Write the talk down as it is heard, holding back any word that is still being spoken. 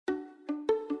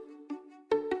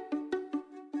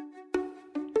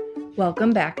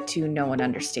Welcome back to No One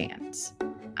Understands.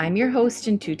 I'm your host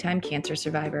and two-time cancer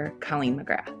survivor, Colleen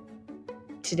McGrath.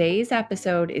 Today's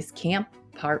episode is Camp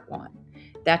Part 1.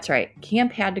 That's right,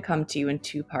 camp had to come to you in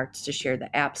two parts to share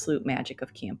the absolute magic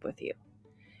of camp with you.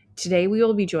 Today we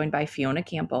will be joined by Fiona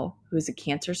Campbell, who is a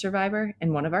cancer survivor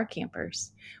and one of our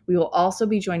campers. We will also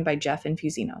be joined by Jeff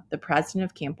Infusino, the president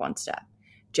of Camp One Step.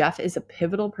 Jeff is a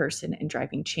pivotal person in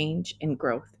driving change and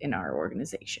growth in our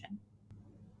organization.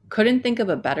 Couldn't think of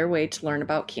a better way to learn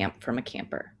about camp from a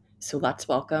camper. So let's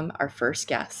welcome our first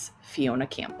guest, Fiona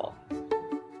Campbell.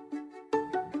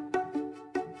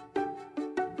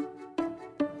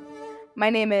 My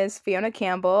name is Fiona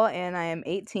Campbell and I am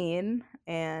 18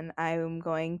 and I'm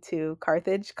going to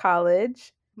Carthage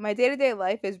College. My day-to-day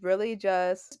life is really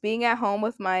just being at home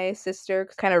with my sister,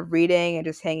 kind of reading and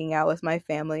just hanging out with my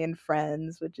family and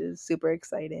friends, which is super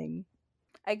exciting.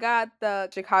 I got the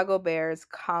Chicago Bears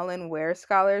Colin Ware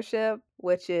Scholarship,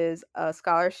 which is a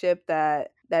scholarship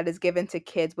that is given to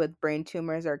kids with brain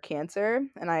tumors or cancer.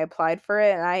 And I applied for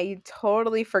it and I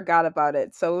totally forgot about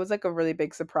it. So it was like a really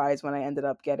big surprise when I ended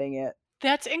up getting it.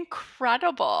 That's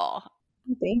incredible.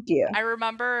 Thank you. I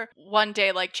remember one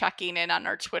day checking in on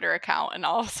our Twitter account and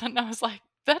all of a sudden I was like,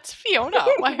 that's Fiona.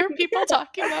 Why are people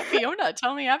talking about Fiona?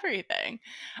 Tell me everything.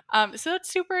 So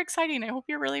that's super exciting. I hope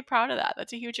you're really proud of that.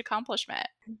 That's a huge accomplishment.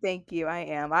 Thank you. I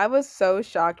am. I was so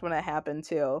shocked when it happened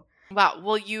too. Wow.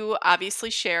 Well, you obviously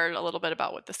shared a little bit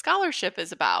about what the scholarship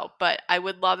is about, but I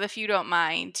would love, if you don't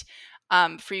mind,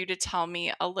 for you to tell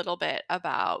me a little bit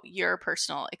about your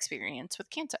personal experience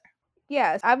with cancer.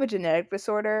 Yes, I have a genetic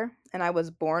disorder and I was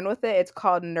born with it. It's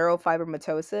called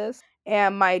neurofibromatosis.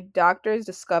 And my doctors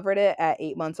discovered it at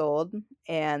 8 months old.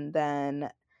 And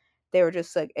then they were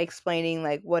just explaining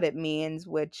what it means,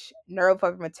 which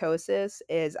neurofibromatosis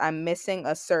is I'm missing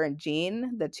a certain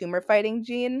gene, the tumor fighting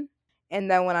gene. And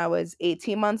then when I was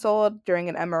 18 months old, during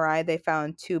an MRI, they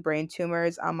found 2 brain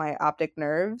tumors on my optic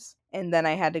nerves. And then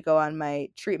I had to go on my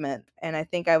treatment. And I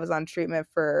think I was on treatment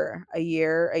for a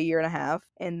year and a half.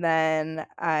 And then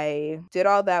I did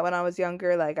all that when I was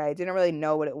younger. I didn't really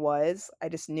know what it was. I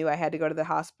just knew I had to go to the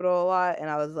hospital a lot. And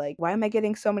I was like, why am I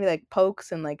getting so many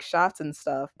pokes and shots and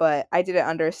stuff? But I didn't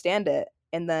understand it.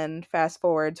 And then fast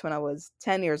forward to when I was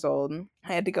 10 years old,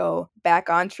 I had to go back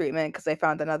on treatment because I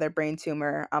found another brain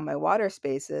tumor on my water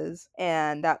spaces.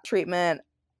 And that treatment,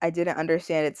 I didn't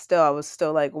understand it still. I was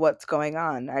still what's going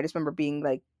on? I just remember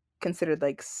being considered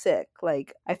sick.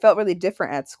 I felt really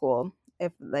different at school.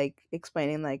 If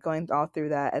explaining going all through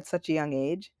that at such a young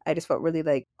age, I just felt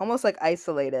really almost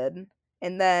isolated.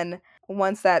 And then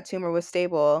once that tumor was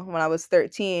stable, when I was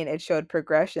 13, it showed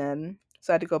progression.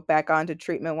 So I had to go back onto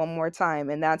treatment one more time.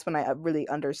 And that's when I really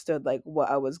understood what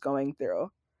I was going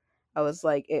through. I was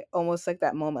it almost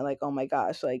that moment, oh my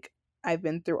gosh, I've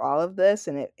been through all of this.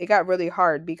 And it got really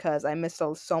hard because I missed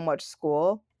so much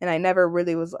school. And I never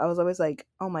really I was always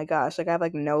oh my gosh, I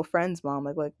have no friends, mom,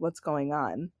 what's going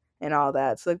on and all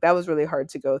that. So that was really hard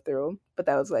to go through. But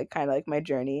that was kind of my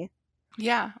journey.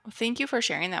 Yeah. Well, thank you for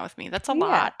sharing that with me. That's a Yeah.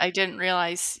 lot. I didn't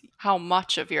realize how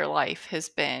much of your life has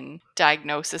been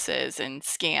diagnoses and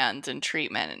scans and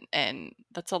treatment. And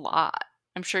that's a lot.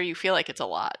 I'm sure you feel like it's a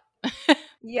lot.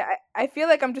 Yeah, I feel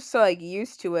I'm just so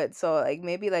used to it. So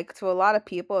maybe to a lot of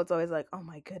people it's always oh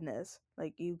my goodness,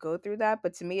 you go through that.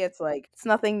 But to me it's it's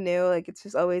nothing new. It's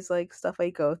just always stuff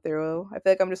I go through. I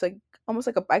feel I'm just almost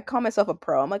I call myself a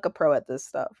pro. I'm a pro at this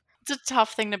stuff. It's a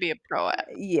tough thing to be a pro at.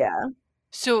 Yeah.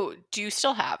 So do you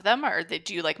still have them, or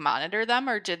do you monitor them,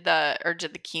 or did the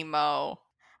chemo?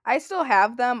 I still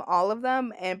have them, all of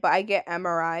them, but I get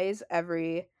MRIs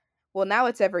now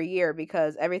it's every year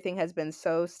because everything has been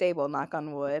so stable, knock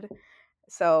on wood.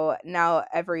 So now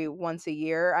every once a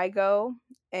year I go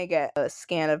and get a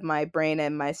scan of my brain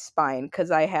and my spine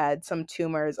because I had some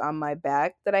tumors on my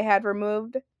back that I had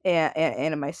removed and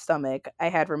in my stomach I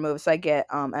had removed. So I get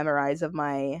MRIs of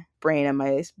my brain and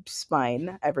my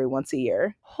spine every once a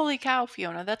year. Holy cow,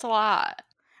 Fiona, that's a lot.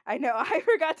 I know, I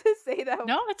forgot to say that.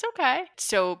 No, it's okay.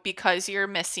 So because you're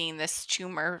missing this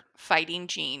tumor fighting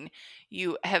gene,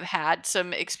 you have had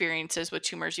some experiences with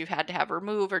tumors you've had to have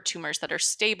removed or tumors that are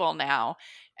stable now.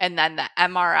 And then the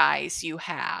MRIs you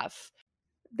have,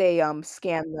 they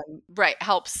scan them. right,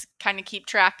 helps kind of keep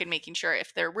track and making sure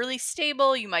if they're really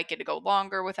stable, you might get to go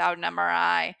longer without an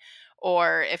MRI.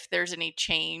 Or if there's any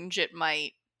change, it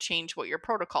might change what your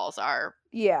protocols are.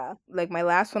 Yeah, my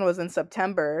last one was in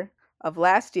September of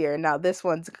last year. Now this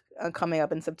one's coming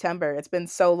up in September. It's been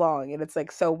so long and it's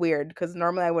so weird because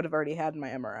normally I would have already had my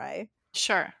MRI.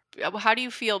 Sure. How do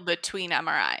you feel between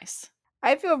MRIs?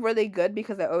 I feel really good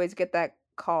because I always get that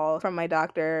call from my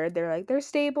doctor. They're like, they're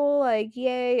stable, like,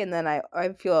 yay. And then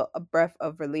I feel a breath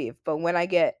of relief. But when I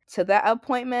get to that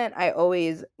appointment, I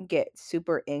always get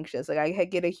super anxious. Like, I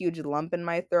get a huge lump in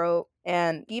my throat.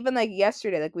 And even like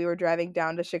yesterday, like we were driving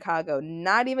down to Chicago,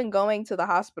 not even going to the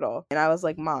hospital. And I was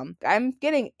like, Mom, I'm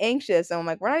getting anxious. And I'm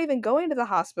like, we're not even going to the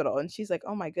hospital. And she's like,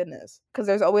 oh my goodness. Because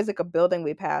there's always like a building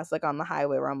we pass, like on the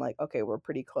highway, where I'm like, okay, we're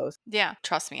pretty close. Yeah,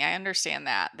 trust me, I understand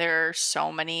that. There are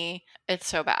so many, it's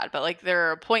so bad, but like there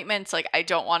are appointments like I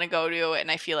don't want to go to,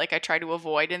 and I feel like I try to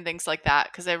avoid and things like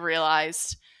that because I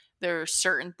realized there are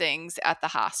certain things at the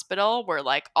hospital where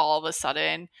like all of a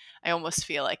sudden I almost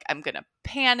feel like I'm going to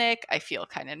panic. I feel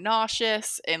kind of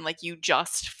nauseous, and like you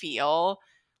just feel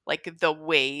like the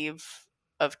wave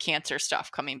of cancer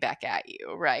stuff coming back at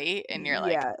you, right? And you're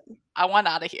like, Yeah. I want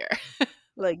out of here.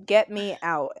 Like, get me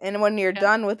out. And when you're Yeah.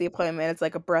 done with the appointment, it's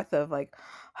like a breath of like,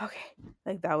 okay,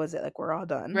 like that was it. Like, we're all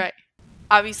done. Right.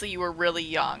 Obviously, you were really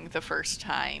young the first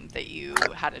time that you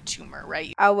had a tumor,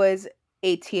 right? I was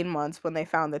 18 months when they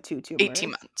found the 2 18 tumors.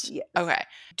 months. Yes. Okay.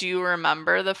 Do you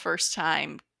remember the first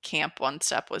time Camp One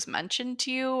Step was mentioned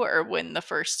to you, or when the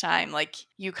first time like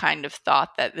you kind of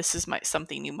thought that this is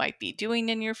something you might be doing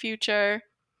in your future?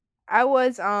 I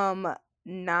was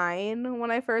 9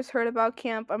 when I first heard about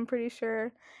camp, I'm pretty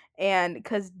sure. And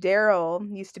cuz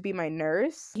Daryl used to be my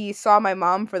nurse, he saw my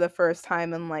mom for the first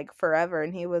time in like forever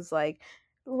and he was like,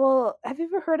 "Well, have you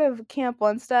ever heard of Camp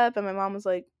One Step?" And my mom was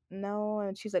like, "No."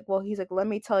 And she's like, "Well, he's like, let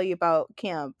me tell you about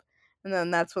camp." And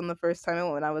then that's when the first time I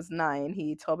went when I was 9,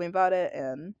 he told me about it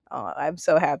and I'm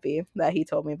so happy that he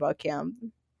told me about camp.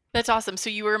 That's awesome. So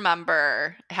you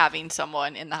remember having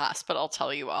someone in the hospital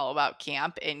tell you all about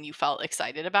camp and you felt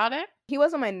excited about it? He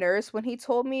wasn't my nurse when he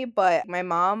told me, but my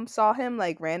mom saw him,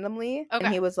 like, randomly, and Okay.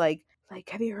 he was like,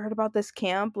 "Have you heard about this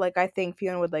camp? Like, I think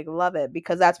Fiona would, like, love it,"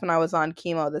 because that's when I was on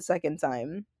chemo the second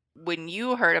time. When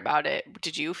you heard about it,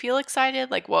 did you feel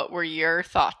excited? Like, what were your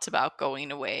thoughts about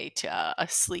going away to a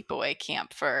sleepaway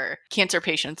camp for cancer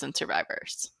patients and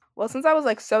survivors? Well, since I was,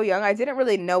 like, so young, I didn't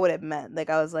really know what it meant. Like,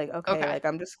 I was like, "Okay, Okay. like,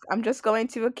 I'm just going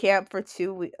to a camp for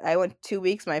 2 I went 2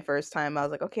 weeks my first time. I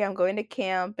was like, "Okay, I'm going to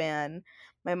camp," and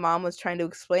my mom was trying to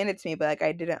explain it to me, but, like,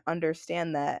 I didn't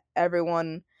understand that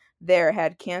everyone there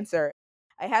had cancer.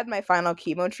 I had my final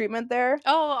chemo treatment there.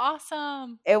 Oh,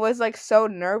 awesome. It was, like, so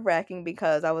nerve-wracking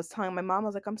because I was telling my mom, I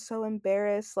was like, "I'm so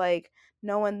embarrassed, like,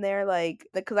 no one there, like"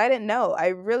 because I didn't know, I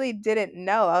really didn't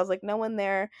know. I was like, "No one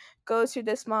there goes through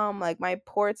this, mom, like, my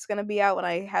port's gonna be out when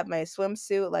I have my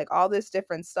swimsuit," like, all this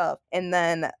different stuff, and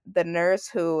then the nurse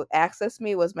who accessed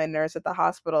me was my nurse at the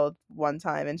hospital one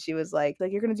time, and she was like,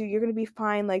 you're gonna be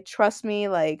fine, like, trust me,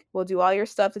 like, we'll do all your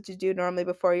stuff that you do normally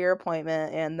before your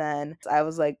appointment," and then I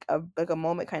was like a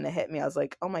moment kinda hit me. I was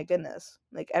like, "Oh my goodness."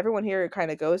 Like, everyone here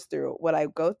kinda goes through what I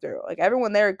go through. Like,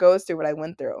 everyone there goes through what I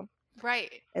went through.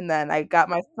 Right. And then I got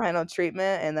my final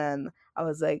treatment, and then I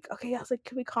was like, "Okay," I was like,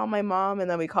 "Can we call my mom?" And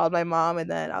then we called my mom,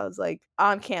 and then I was, like,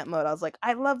 on camp mode. I was like,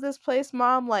 "I love this place,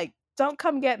 mom, like, don't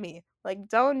come get me. Like,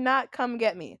 don't not come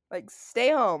get me. Like,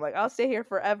 stay home. Like, I'll stay here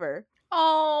forever."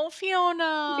 Oh,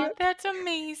 Fiona, Yeah. that's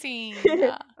amazing.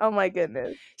 Oh my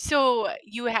goodness. So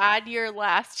you had your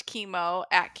last chemo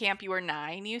at camp. You were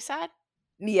 9, you said?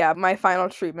 Yeah, my final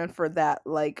treatment for that,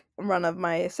 like, run of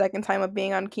my second time of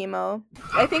being on chemo.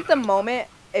 I think the moment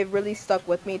it really stuck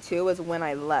with me too was when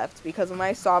I left because when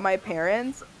I saw my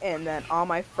parents and then all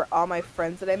my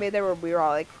friends that I made there we were all,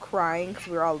 like, crying because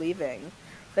we were all leaving.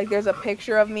 Like, there's a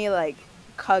picture of me, like,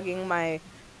 hugging my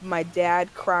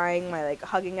dad, crying, my like,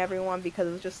 hugging everyone because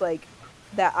it was just, like,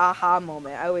 that aha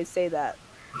moment. I always say that.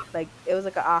 Like, it was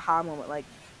like a aha moment, like,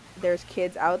 there's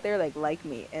kids out there like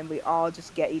me, and we all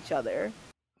just get each other.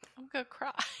 I'm gonna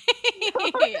cry.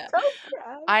 Don't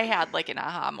cry. I had like an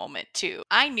aha moment too.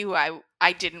 I knew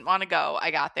I didn't want to go.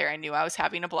 I got there. I knew I was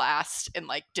having a blast and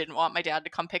like didn't want my dad to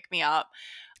come pick me up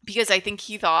because I think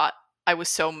he thought I was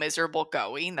so miserable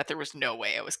going that there was no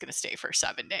way I was going to stay for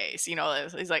 7 days. You know,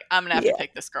 he's like, I'm going to have to Yeah.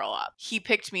 pick this girl up. He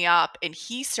picked me up and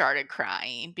he started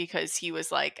crying because he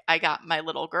was like, I got my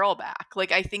little girl back.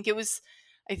 Like, I think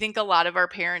a lot of our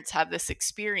parents have this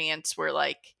experience where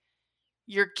like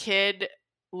your kid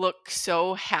looks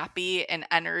so happy and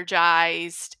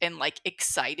energized and like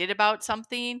excited about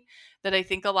something that I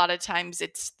think a lot of times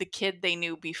it's the kid they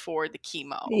knew before the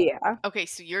chemo. Yeah. Okay,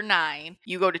 so you're 9.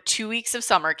 You go to 2 weeks of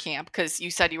summer camp because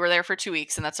you said you were there for 2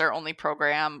 weeks, and that's our only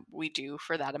program we do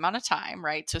for that amount of time,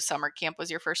 right? So summer camp was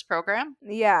your first program?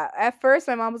 Yeah. At first,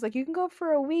 my mom was like, "You can go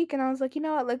for a week," and I was like, "You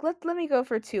know what? Like, let me go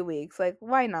for 2 weeks. Like,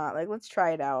 why not? Like, let's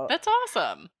try it out." That's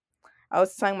awesome. I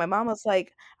was telling my mom, I was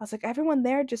like, "Everyone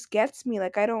there just gets me.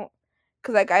 Like, I don't,"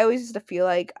 because like I always used to feel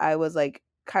like I was like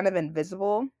kind of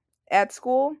invisible at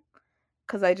school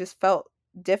because I just felt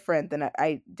different than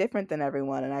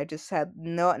everyone, and I just had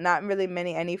not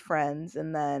really any friends.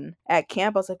 And then at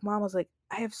camp, I was like, Mom, I was like,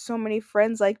 I have so many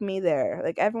friends like me there.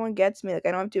 Like everyone gets me. Like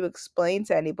I don't have to explain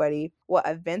to anybody what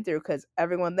I've been through because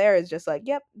everyone there is just like,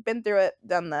 yep, been through it,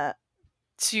 done that.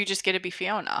 So you just get to be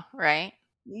Fiona, right?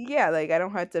 Yeah, like I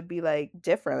don't have to be like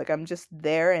different. Like I'm just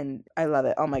there, and I love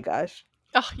it. Oh my gosh.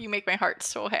 Oh, you make my heart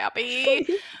so happy.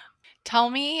 Tell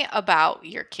me about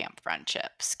your camp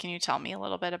friendships. Can you tell me a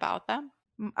little bit about them?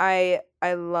 I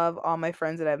love all my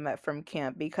friends that I've met from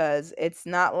camp because it's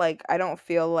not like I don't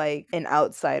feel like an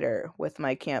outsider with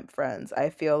my camp friends.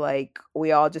 I feel like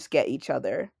we all just get each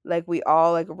other. Like we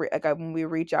all when we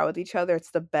reach out with each other, it's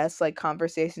the best like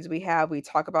conversations we have. We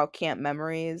talk about camp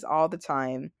memories all the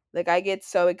time. Like I get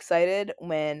so excited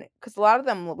when cuz a lot of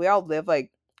them we all live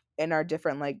like in our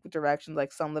different like directions,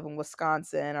 like some live in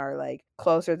Wisconsin or like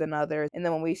closer than others, and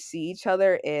then when we see each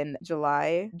other in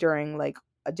July during like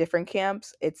different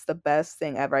camps, it's the best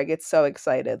thing ever. I get so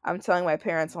excited. I'm telling my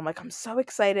parents, I'm like, I'm so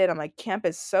excited. I'm like, camp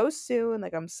is so soon.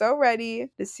 Like, I'm so ready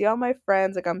to see all my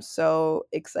friends. Like, I'm so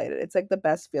excited. It's like the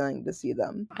best feeling to see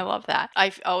them. I love that.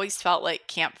 I've always felt like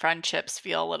camp friendships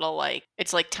feel a little like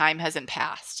it's like time hasn't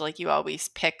passed. Like you always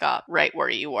pick up right where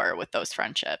you were with those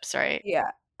friendships, right? Yeah.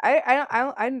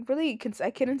 I really I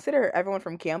consider everyone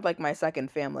from camp like my second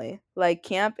family. Like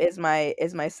camp is my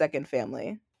second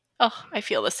family. Oh, I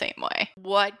feel the same way.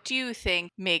 What do you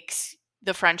think makes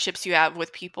the friendships you have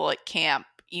with people at camp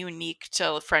unique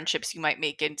to friendships you might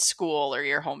make in school or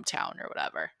your hometown or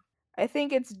whatever? I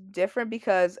think it's different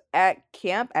because at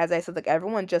camp, as I said, like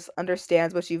everyone just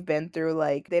understands what you've been through.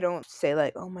 Like they don't say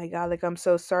like, "Oh my god, like I'm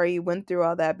so sorry you went through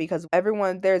all that," because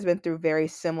everyone there's been through very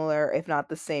similar, if not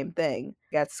the same thing.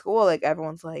 At school, like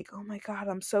everyone's like, "Oh my god,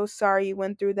 I'm so sorry you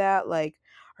went through that." Like,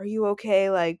 "Are you okay?"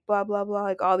 Like blah blah blah,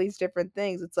 like all these different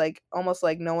things. It's like almost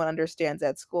like no one understands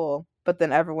at school, but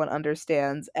then everyone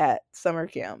understands at summer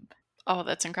camp. Oh,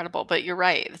 that's incredible. But you're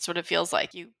right. That's what it feels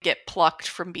like. You get plucked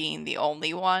from being the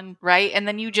only one, right? And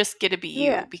then you just get to be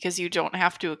Yeah. you because you don't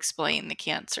have to explain the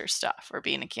cancer stuff or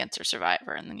being a cancer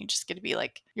survivor. And then you just get to be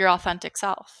like your authentic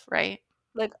self, right?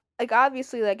 Like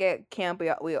obviously like at camp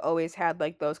we always had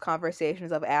like those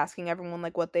conversations of asking everyone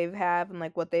like what they've have and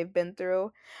like what they've been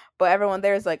through, but everyone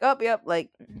there is like, oh yep,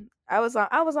 like I was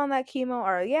on that chemo,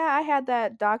 or yeah, I had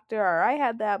that doctor, or I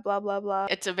had that blah blah blah.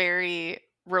 It's a very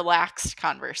relaxed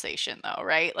conversation, though,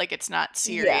 right? Like it's not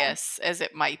Yeah. serious as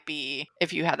it might be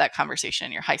if you had that conversation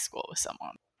in your high school with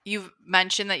someone. You've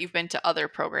mentioned that you've been to other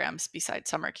programs besides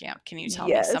summer camp. Can you tell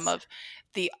me some Yes. of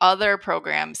the other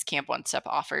programs Camp One Step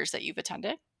offers that you've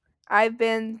attended? I've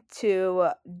been to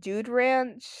Dude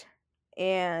Ranch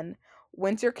and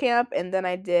winter camp, and then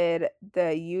I did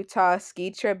the Utah ski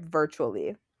trip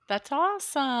virtually. That's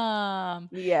awesome.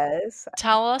 Yes.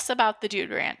 Tell us about the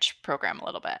Dude Ranch program a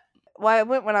little bit. Well, I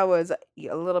went when I was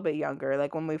a little bit younger,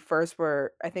 like when we first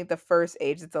were, I think the first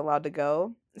age that's allowed to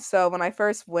go. So when I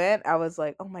first went, I was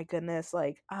like, oh my goodness,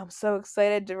 like I'm so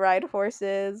excited to ride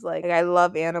horses. Like I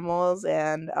love animals,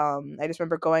 and I just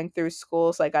remember going through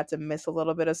school, so I got to miss a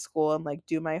little bit of school and like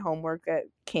do my homework at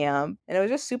camp. And it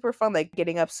was just super fun, like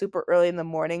getting up super early in the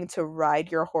morning to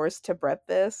ride your horse to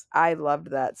breakfast. I loved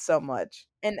that so much.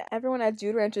 And everyone at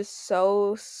Dude Ranch is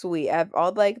so sweet.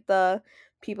 All like the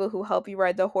people who help you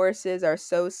ride the horses are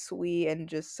so sweet and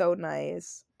just so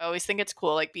nice. I always think it's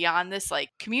cool. Like beyond this like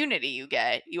community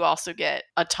you also get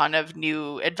a ton of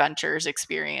new adventures,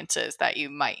 experiences that you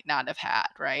might not have had,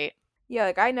 right? Yeah,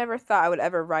 like I never thought I would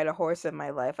ever ride a horse in my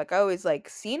life. Like I always like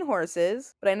seen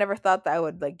horses, but I never thought that I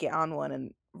would like get on one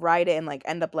and ride it and like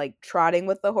end up like trotting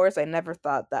with the horse. I never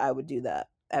thought that I would do that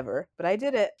ever. But I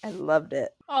did it. I loved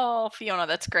it. Oh, Fiona,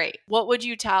 that's great. What would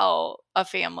you tell a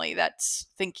family that's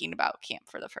thinking about camp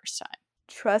for the first time?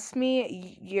 Trust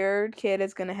me, your kid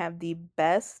is going to have the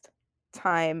best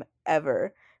time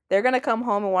ever. They're going to come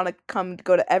home and want to come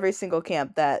go to every single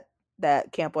camp that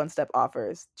Camp One Step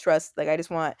offers. Trust, like I just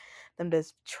want them to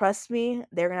trust me.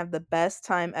 They're going to have the best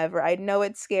time ever. I know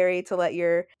it's scary to let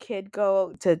your kid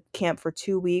go to camp for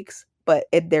 2 weeks, but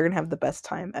they're going to have the best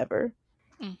time ever.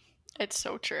 Mm, it's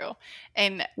so true.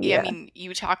 And yeah, I Yeah. mean,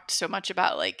 you talked so much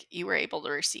about like you were able to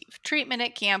receive treatment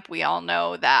at camp. We all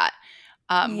know that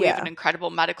we have Yeah. an incredible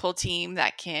medical team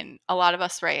that can, a lot of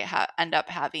us, right, end up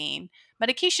having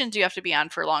medications you have to be on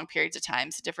for long periods of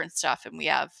times, different stuff. And we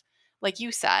have, like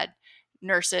you said,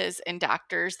 nurses and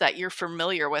doctors that you're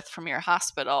familiar with from your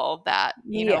hospital that,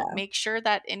 Yeah. make sure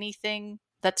that anything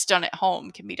that's done at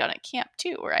home can be done at camp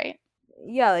too, right?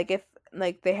 Yeah, like if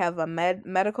like they have a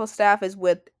medical staff is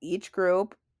with each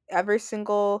group, every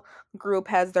single group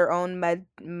has their own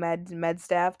med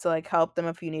staff to like help them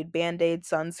if you need band-aid,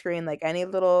 sunscreen, like any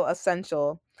little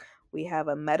essential. We have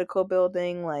a medical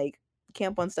building. Like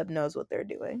Camp One Step knows what they're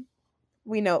doing.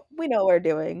 We know what we're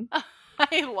doing.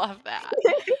 I love that.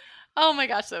 Oh my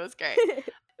gosh, that was great.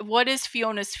 What does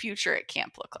Fiona's future at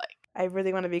camp look like? I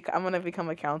really want to be. I'm gonna become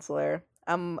a counselor.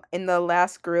 I'm in the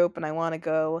last group, and I want to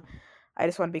go. I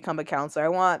just want to become a counselor. I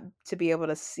want to be able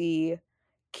to see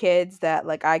kids that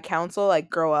like I counsel like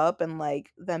grow up and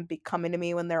like them be coming to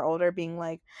me when they're older, being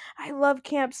like, "I love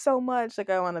camp so much." Like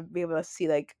I want to be able to see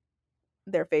like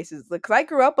their faces, like because I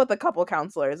grew up with a couple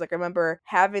counselors. Like I remember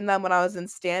having them when I was in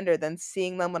standard, then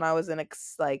seeing them when I was in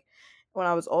like when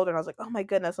I was older, and I was like, oh my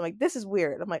goodness. I'm like, this is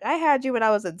weird. I'm like, I had you when I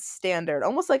was in standard,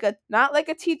 almost like a not like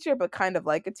a teacher, but kind of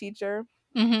like a teacher,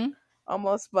 Mm-hmm.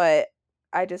 almost. But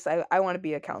I want to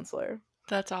be a counselor.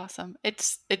 That's awesome.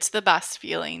 It's the best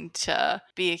feeling to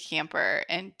be a camper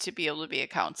and to be able to be a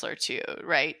counselor too,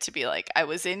 right? To be like, I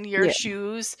was in your Yeah,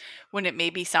 shoes when it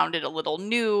maybe sounded a little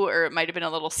new or it might have been a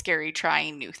little scary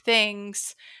trying new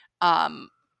things. Um,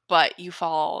 but you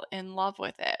fall in love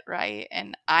with it, right?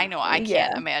 And I know I can't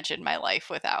yeah. imagine my life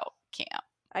without camp.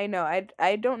 I know.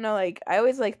 I don't know. Like I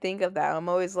always like think of that. I'm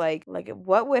always like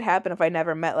what would happen if I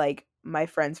never met like my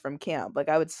friends from camp? Like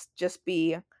I would just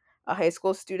be a high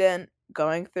school student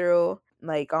going through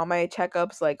like all my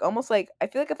checkups. Like almost like I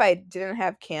feel like if I didn't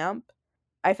have camp,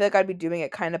 I feel like I'd be doing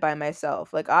it kind of by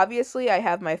myself. Like obviously I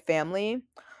have my family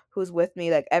who's with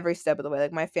me like every step of the way.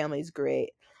 Like my family's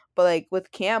great. But like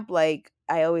with camp, like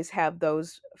I always have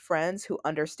those friends who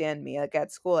understand me. Like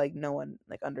at school, like no one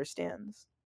like understands.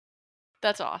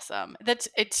 That's awesome.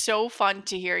 It's so fun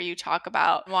to hear you talk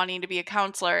about wanting to be a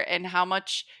counselor and how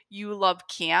much you love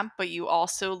camp, but you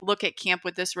also look at camp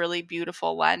with this really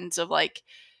beautiful lens of like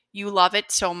you love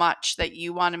it so much that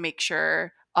you want to make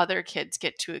sure other kids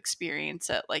get to experience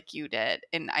it like you did.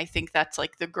 And I think that's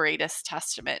like the greatest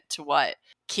testament to what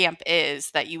camp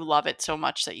is, that you love it so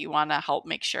much that you want to help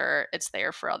make sure it's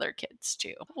there for other kids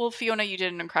too. Well, Fiona, you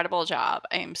did an incredible job.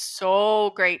 I am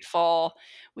so grateful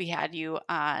we had you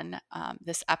on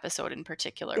this episode in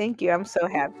particular. Thank you. I'm so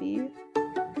happy.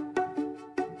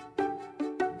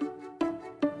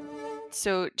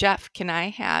 So, Jeff, can I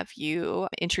have you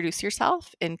introduce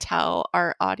yourself and tell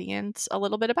our audience a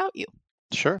little bit about you?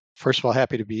 Sure. First of all,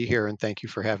 happy to be here and thank you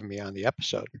for having me on the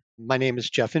episode. My name is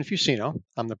Jeff Infusino.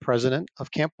 I'm the president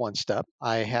of Camp One Step.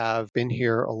 I have been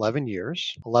here 11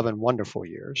 years, 11 wonderful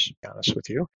years, to be honest with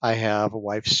you. I have a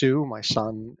wife, Sue, my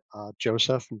son,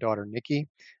 Joseph, and daughter, Nikki,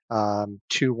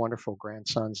 two wonderful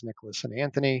grandsons, Nicholas and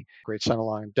Anthony, great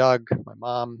son-in-law, Doug, my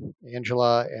mom,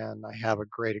 Angela, and I have a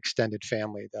great extended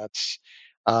family that's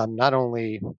not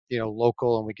only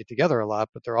local and we get together a lot,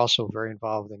 but they're also very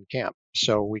involved in camp.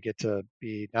 So we get to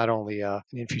be not only an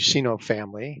Infusino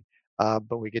family,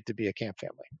 but we get to be a camp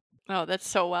family. Oh, that's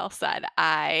so well said.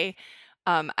 I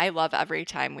love every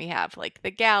time we have like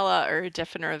the gala or a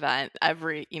different event.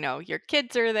 Your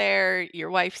kids are there, your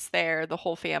wife's there, the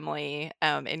whole family,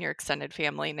 and your extended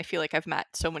family. And I feel like I've met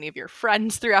so many of your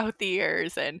friends throughout the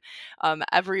years, and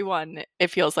everyone,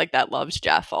 it feels like that loves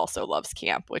Jeff also loves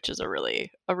camp, which is a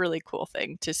really cool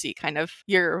thing to see kind of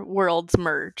your worlds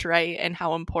merge, right? And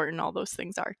how important all those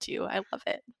things are to you. I love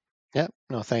it. Yeah,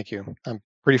 no, thank you. I'm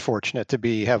pretty fortunate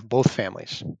to have both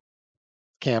families,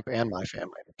 camp and my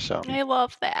family. So I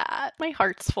love that. My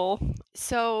heart's full.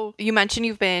 So, you mentioned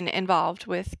you've been involved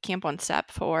with Camp One Step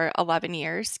for 11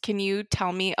 years. Can you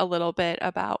tell me a little bit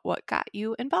about what got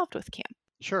you involved with camp?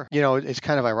 sure. It's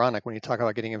kind of ironic when you talk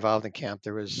about getting involved in camp.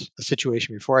 There was a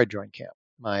situation before I joined camp.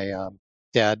 My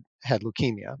dad had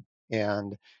leukemia,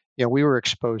 and we were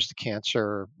exposed to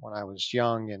cancer when I was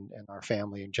young, and our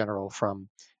family in general from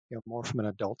more from an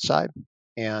adult side.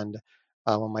 And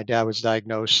when my dad was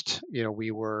diagnosed,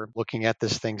 we were looking at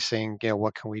this thing, saying,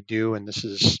 what can we do? And this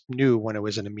is new when it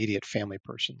was an immediate family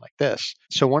person like this.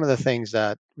 So one of the things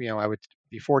that I would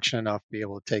be fortunate enough to be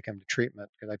able to take him to treatment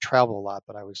because I travel a lot,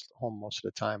 but I was home most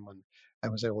of the time when I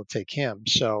was able to take him.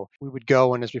 So we would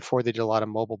go, and as before, they did a lot of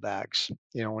mobile bags,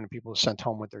 when people were sent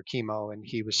home with their chemo, and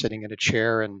he was sitting in a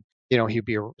chair, and he'd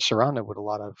be surrounded with a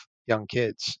lot of young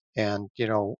kids. And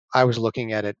I was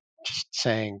looking at it just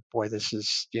saying, boy, this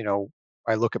is,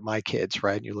 I look at my kids,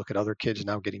 right? And you look at other kids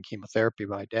now getting chemotherapy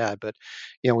by my dad, but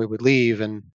we would leave,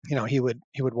 and he would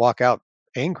walk out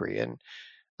angry, and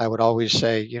I would always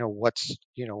say,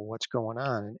 what's going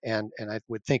on? And I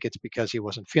would think it's because he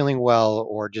wasn't feeling well,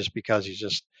 or just because he's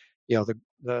just,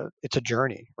 the it's a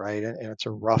journey, right? And it's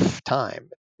a rough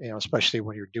time, especially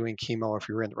when you're doing chemo, if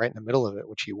you're right in the middle of it,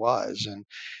 which he was. And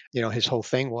his whole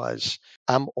thing was,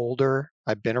 I'm older,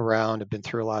 I've been around, I've been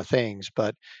through a lot of things,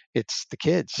 but it's the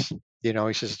kids.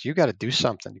 He says, you got to do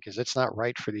something because it's not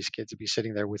right for these kids to be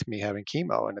sitting there with me having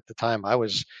chemo. And at the time I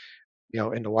was,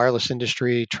 in the wireless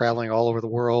industry, traveling all over the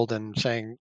world and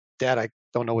saying, Dad, I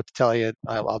don't know what to tell you.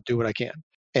 I'll do what I can.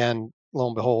 And lo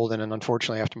and behold, and then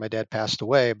unfortunately, after my dad passed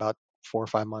away, about 4 or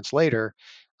 5 months later,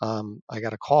 I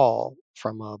got a call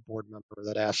from a board member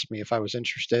that asked me if I was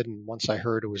interested. And once I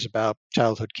heard it was about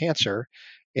childhood cancer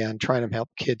and trying to help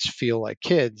kids feel like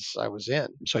kids, I was in.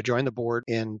 So I joined the board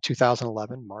in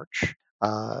 2011, March.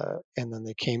 And then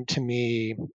they came to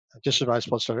me just as I was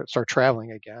supposed to start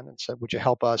traveling again and said, would you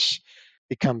help us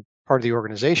become part of the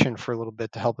organization for a little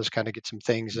bit to help us kind of get some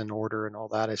things in order and all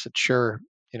that? I said, sure.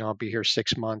 I'll be here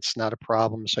 6 months, not a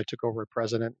problem. So I took over as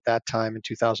president that time in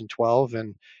 2012,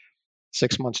 and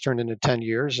 6 months turned into 10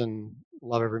 years and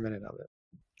love every minute of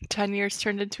it. 10 years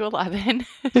turned into 11.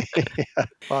 Yeah.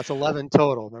 Well, it's 11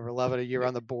 total. Remember, 11 a year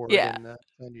on the board Yeah. and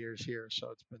 10 years here.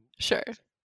 So it's been Sure. amazing.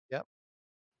 Yep.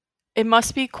 It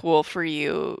must be cool for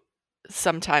you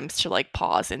sometimes to like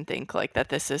pause and think like that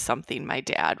this is something my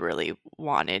dad really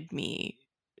wanted me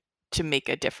to make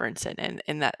a difference in,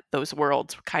 and that those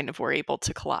worlds kind of were able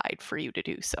to collide for you to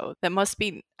do so. That must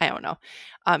be, I don't know.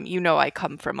 I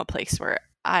come from a place where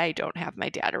I don't have my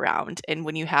dad around, and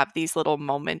when you have these little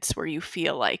moments where you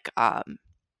feel like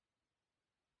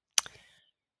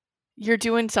you're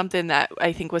doing something that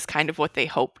I think was kind of what they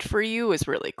hoped for you is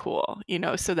really cool,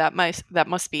 so that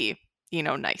must be,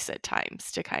 nice at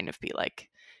times to kind of be like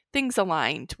things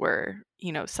aligned were,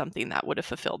 something that would have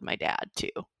fulfilled my dad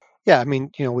too. Yeah, I mean,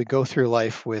 we go through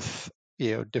life with,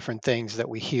 different things that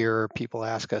we hear. People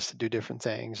ask us to do different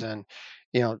things. And,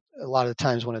 a lot of the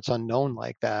times when it's unknown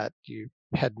like that, you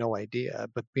had no idea.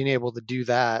 But being able to do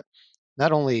that,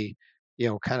 not only,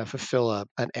 kind of fulfill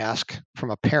an ask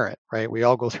from a parent, right? We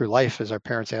all go through life as our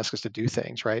parents ask us to do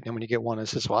things, right? And when you get one that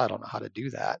says, well, I don't know how to do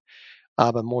that.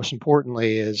 But most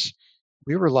importantly is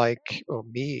we were like, well,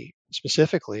 me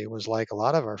specifically, was like a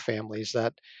lot of our families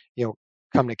that,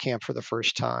 come to camp for the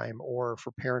first time, or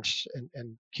for parents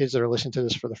and kids that are listening to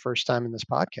this for the first time in this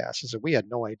podcast, is that we had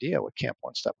no idea what Camp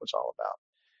One Step was all about.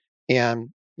 And,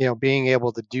 being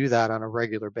able to do that on a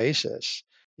regular basis,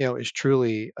 is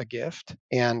truly a gift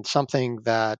and something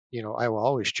that, I will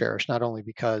always cherish, not only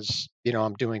because,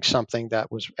 I'm doing something that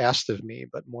was asked of me,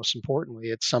 but most importantly,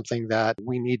 it's something that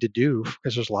we need to do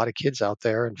because there's a lot of kids out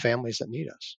there and families that need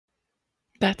us.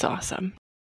 That's awesome.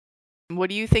 What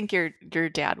do you think your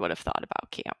dad would have thought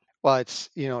about camp? Well, it's,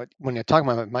 when you're talking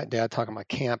about my dad talking about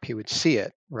camp, he would see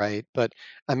it, right? But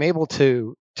I'm able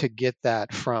to get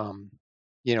that from,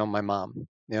 my mom.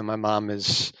 My mom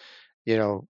is,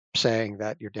 saying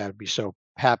that your dad would be so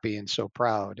happy and so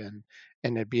proud,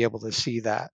 and to be able to see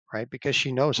that, right? Because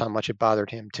she knows how much it bothered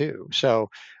him too. So,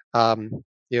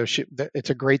 it's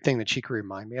a great thing that she could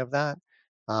remind me of that.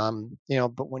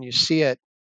 But when you see it,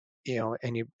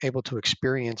 and you're able to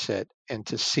experience it and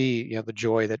to see, the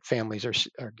joy that families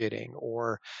are getting,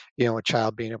 or, a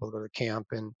child being able to go to camp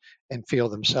and feel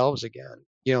themselves again,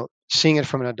 seeing it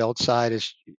from an adult side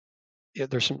is,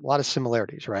 there's a lot of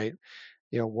similarities, right?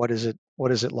 What is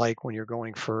it like when you're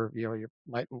going for,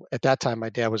 at that time my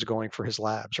dad was going for his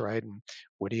labs, right? And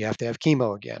would he have to have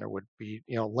chemo again, or would be,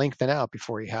 lengthen out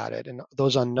before he had it, and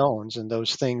those unknowns and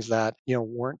those things that,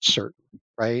 weren't certain,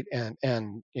 right? And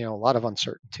a lot of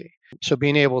uncertainty. So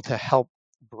being able to help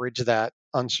bridge that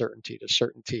uncertainty to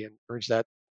certainty, and bridge that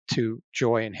to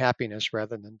joy and happiness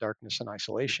rather than darkness and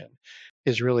isolation,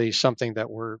 is really something that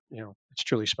it's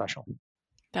truly special.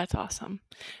 That's awesome.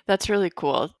 That's really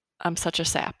cool. I'm such a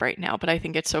sap right now, but I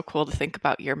think it's so cool to think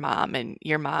about your mom and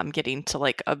your mom getting to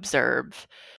like observe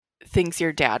things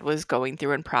your dad was going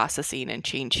through and processing and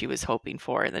change she was hoping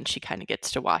for. And then she kind of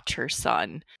gets to watch her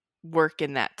son work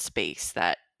in that space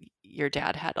that your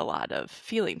dad had a lot of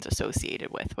feelings associated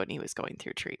with when he was going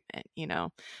through treatment.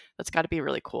 That's got to be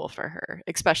really cool for her,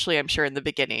 especially I'm sure in the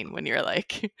beginning when you're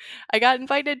like, I got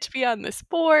invited to be on this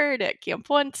board at Camp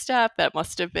One Step. That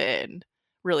must have been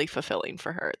really fulfilling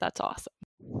for her. That's awesome.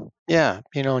 Yeah,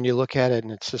 and you look at it,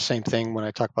 and it's the same thing when I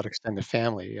talk about extended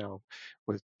family,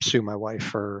 with Sue, my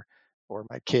wife, or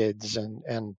my kids,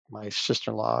 and my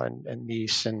sister-in-law and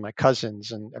niece and my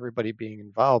cousins and everybody being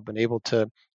involved, and able to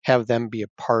have them be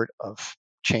a part of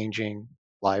changing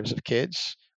lives of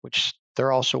kids, which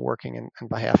they're also working on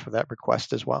behalf of that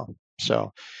request as well.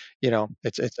 So,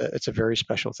 it's a very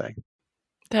special thing.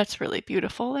 That's really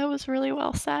beautiful. That was really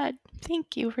well said.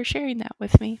 Thank you for sharing that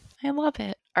with me. I love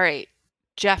it. All right.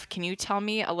 Jeff, can you tell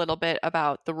me a little bit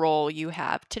about the role you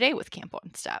have today with Camp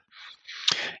One Step?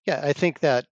 Yeah, I think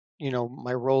that,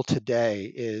 my role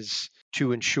today is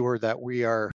to ensure that we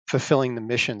are fulfilling the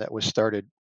mission that was started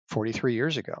 43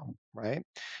 years ago, right?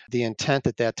 The intent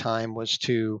at that time was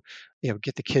to,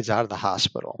 get the kids out of the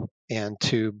hospital and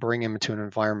to bring them into an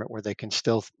environment where they can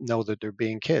still know that they're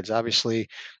being kids. Obviously,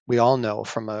 we all know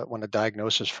when a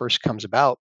diagnosis first comes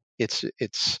about, it's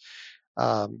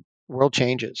world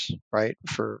changes, right,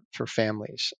 for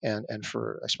families and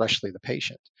for especially the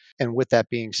patient. And with that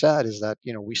being said, is that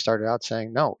we started out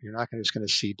saying, no, you're not just going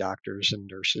to see doctors and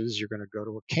nurses. You're going to go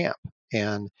to a camp,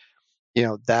 and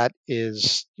that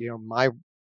is my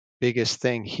biggest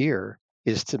thing here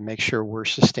is to make sure we're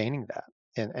sustaining that.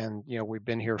 And we've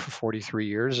been here for 43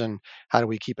 years, and how do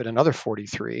we keep it another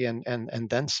 43 and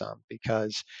then some?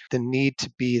 Because the need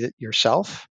to be that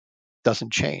yourself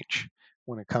doesn't change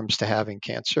when it comes to having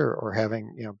cancer or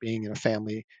having, being in a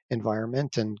family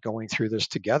environment and going through this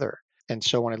together. And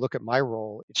so when I look at my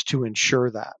role, it's to ensure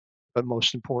that. But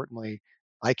most importantly,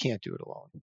 I can't do it alone.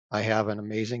 I have an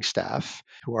amazing staff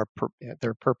who are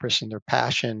their purpose and their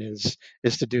passion is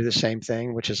to do the same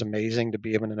thing, which is amazing to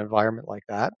be in an environment like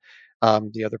that.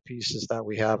 The other piece is that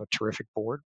we have a terrific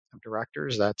board of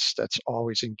directors that's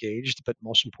always engaged, but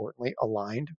most importantly,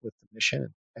 aligned with the mission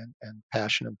and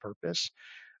passion and purpose.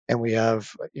 And we have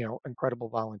incredible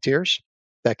volunteers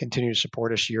that continue to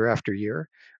support us year after year,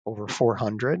 over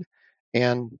 400.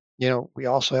 And we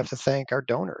also have to thank our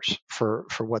donors for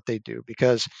what they do,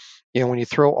 because when you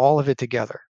throw all of it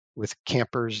together with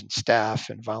campers and staff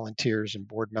and volunteers and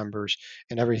board members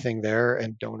and everything there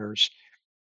and donors,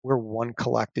 we're one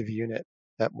collective unit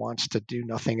that wants to do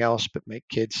nothing else but make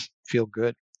kids feel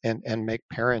good and make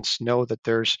parents know that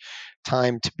there's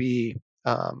time to be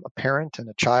a parent and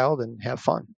a child and have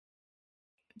fun.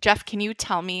 Jeff, can you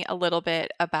tell me a little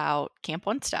bit about Camp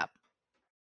One Step?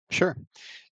 Sure.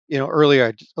 Earlier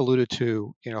I alluded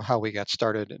to, how we got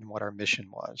started and what our mission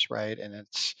was, right? And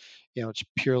it's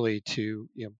purely to,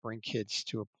 bring kids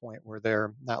to a point where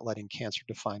they're not letting cancer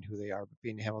define who they are, but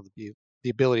being able to be the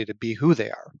ability to be who they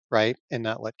are, right? And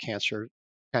not let cancer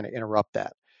kind of interrupt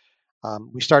that.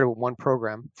 We started with one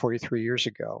program 43 years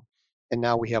ago, and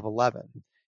now we have 11.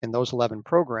 And those 11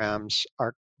 programs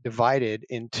are divided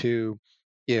into,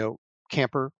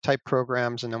 camper type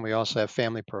programs, and then we also have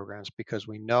family programs, because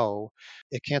we know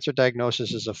a cancer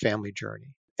diagnosis is a family journey.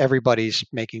 Everybody's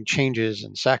making changes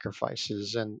and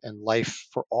sacrifices and life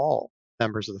for all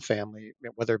members of the family,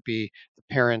 whether it be the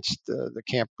parents, the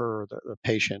camper, or the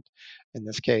patient in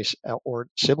this case, or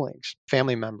siblings,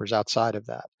 family members outside of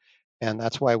that. And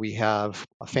that's why we have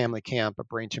a family camp, a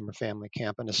brain tumor family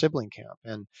camp, and a sibling camp.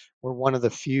 And we're one of the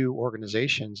few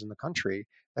organizations in the country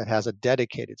that has a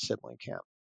dedicated sibling camp.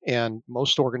 And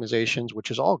most organizations, which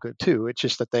is all good too, it's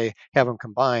just that they have them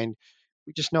combined.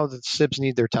 We just know that SIBs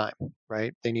need their time,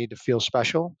 right? They need to feel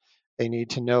special. They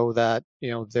need to know that,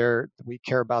 we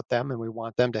care about them and we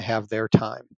want them to have their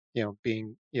time,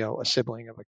 being, a sibling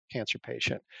of a cancer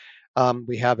patient.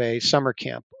 We have a summer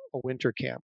camp, a winter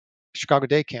camp, Chicago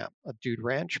Day Camp, a Dude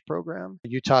Ranch program, a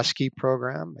Utah Ski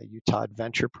program, a Utah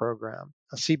Adventure program,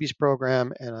 a CB's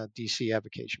program, and a DC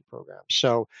Avocation program.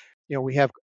 So, we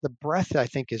have the breadth, I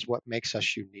think, is what makes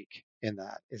us unique in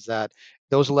that, is that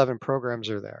those 11 programs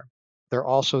are there. They're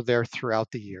also there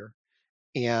throughout the year.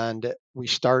 And we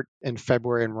start in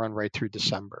February and run right through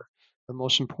December. But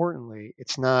most importantly,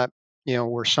 it's not,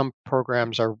 where some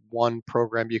programs are one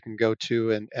program you can go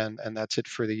to and that's it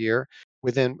for the year.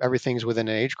 Within everything's within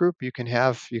an age group, you can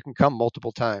come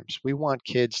multiple times. We want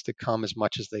kids to come as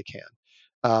much as they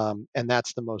can. And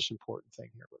that's the most important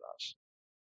thing here with us.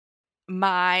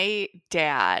 My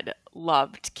dad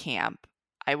loved camp,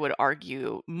 I would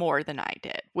argue, more than I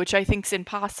did, which I think is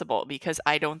impossible because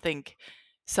I don't think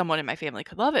someone in my family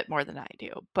could love it more than I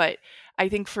do. But I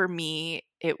think for me,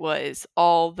 it was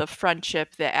all the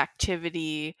friendship, the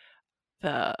activity,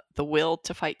 the will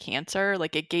to fight cancer.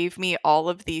 Like, it gave me all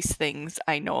of these things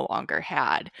I no longer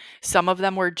had. Some of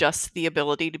them were just the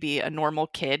ability to be a normal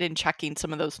kid and checking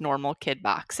some of those normal kid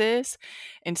boxes,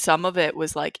 and some of it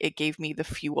was like it gave me the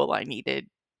fuel I needed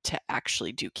to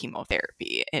actually do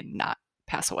chemotherapy and not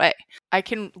pass away. I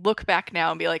can look back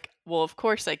now and be like, well, of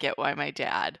course I get why my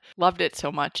dad loved it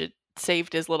so much. It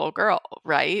saved his little girl,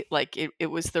 right? Like, it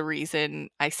was the reason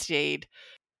I stayed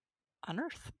on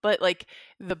earth. But like,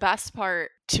 the best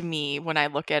part to me when I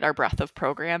look at our breadth of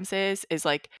programs is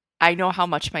like, I know how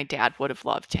much my dad would have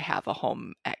loved to have a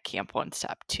home at Camp One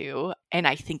Step too. And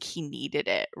I think he needed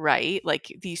it, right?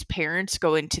 Like, these parents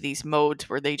go into these modes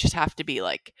where they just have to be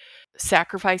like,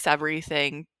 sacrifice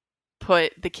everything,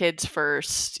 put the kids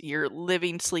first. You're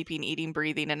living, sleeping, eating,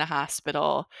 breathing in a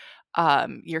hospital.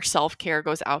 Your self-care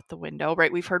goes out the window,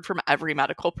 right? We've heard from every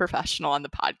medical professional on the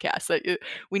podcast that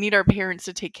we need our parents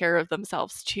to take care of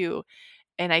themselves too.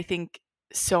 And I think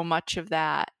so much of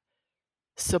that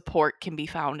support can be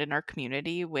found in our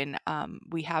community when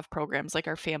we have programs like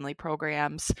our family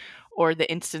programs, or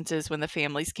the instances when the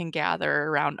families can gather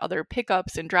around other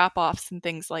pickups and drop-offs and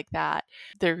things like that.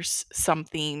 There's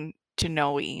something to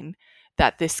knowing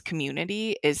that this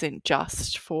community isn't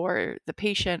just for the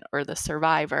patient or the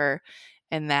survivor,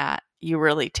 and that you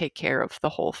really take care of the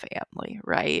whole family,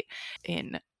 right?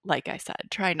 And like I said,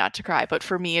 try not to cry, but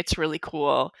for me it's really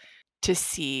cool to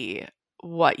see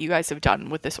what you guys have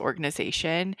done with this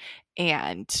organization,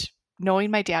 and knowing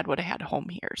my dad would have had a home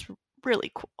here is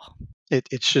really cool.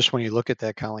 It's just when you look at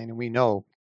that, Colleen, and we know,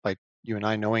 like you and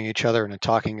I knowing each other and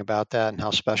talking about that and how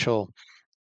special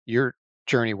your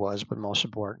journey was, but most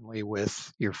importantly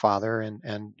with your father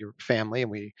and your family.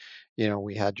 And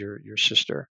we had your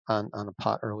sister on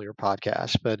a earlier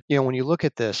podcast. But when you look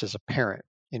at this as a parent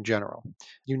in general,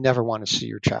 you never want to see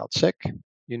your child sick.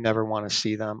 You never want to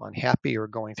see them unhappy or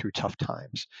going through tough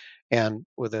times. And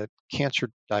with a cancer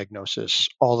diagnosis,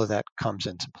 all of that comes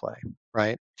into play,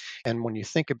 right? And when you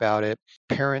think about it,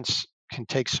 parents can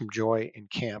take some joy in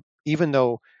camp, even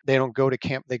though they don't go to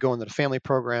camp, they go into the family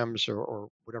programs or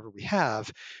whatever we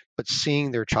have, but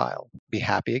seeing their child be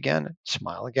happy again,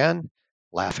 smile again,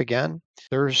 laugh again,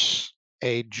 there's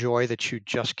a joy that you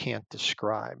just can't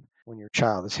describe when your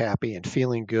child is happy and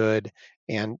feeling good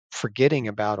and forgetting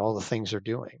about all the things they're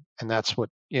doing. And that's what,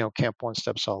 Camp One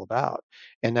Step's all about.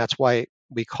 And that's why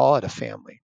we call it a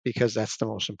family, because that's the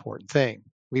most important thing.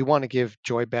 We want to give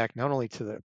joy back not only to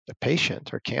the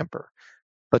patient or camper,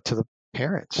 but to the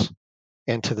parents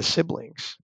and to the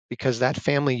siblings, because that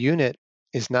family unit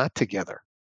is not together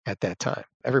at that time.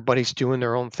 Everybody's doing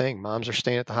their own thing. Moms are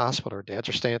staying at the hospital, or dads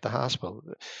are staying at the hospital.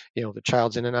 The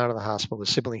child's in and out of the hospital. The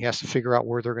sibling has to figure out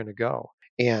where they're going to go,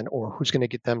 or who's going to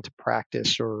get them to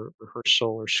practice or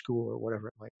rehearsal or school or whatever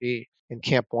it might be. And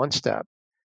Camp One Step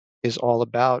is all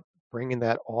about bringing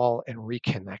that all and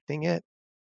reconnecting it.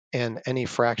 And any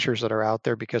fractures that are out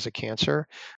there because of cancer,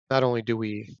 not only do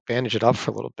we bandage it up for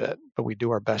a little bit, but we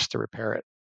do our best to repair it.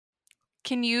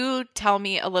 Can you tell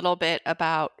me a little bit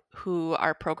about who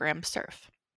our programs serve?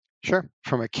 Sure.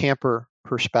 From a camper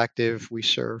perspective, we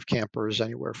serve campers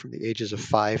anywhere from the ages of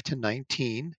 5 to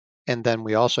 19. And then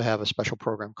we also have a special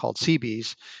program called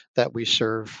CBs that we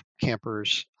serve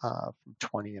campers from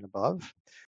 20 and above.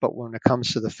 But when it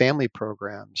comes to the family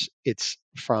programs, it's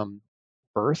from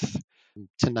birth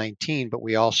to 19. But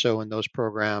we also, in those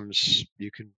programs, you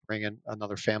can bring in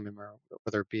another family member,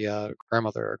 whether it be a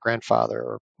grandmother or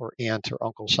grandfather or aunt or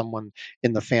uncle, someone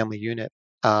in the family unit.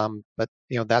 But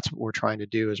that's what we're trying to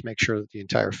do, is make sure that the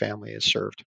entire family is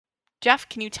served. Jeff,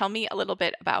 can you tell me a little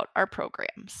bit about our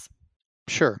programs?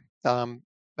 Sure.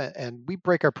 And we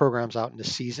break our programs out into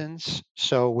seasons,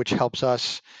 which helps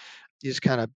us just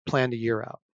kind of plan the year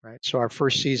out, right? So our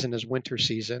first season is winter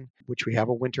season, which we have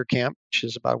a winter camp, which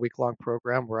is about a week-long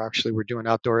program where actually we're doing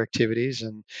outdoor activities,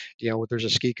 and there's a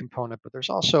ski component, but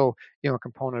there's also a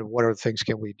component of what other things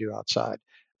can we do outside.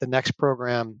 The next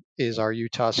program is our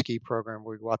Utah ski program,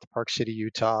 where we go out to Park City,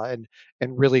 Utah,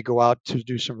 and really go out to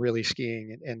do some really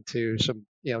skiing and to some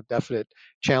definite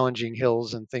challenging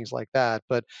hills and things like that.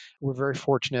 But we're very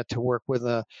fortunate to work with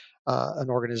an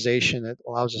organization that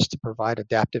allows us to provide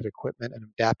adaptive equipment and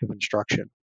adaptive instruction.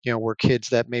 Where kids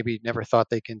that maybe never thought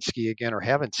they can ski again or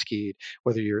haven't skied,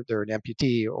 whether they're an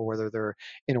amputee or whether they're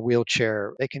in a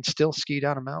wheelchair, they can still ski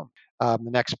down a mountain.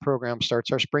 The next program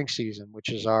starts our spring season, which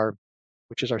is our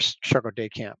Struggle Day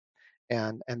Camp.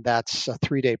 And that's a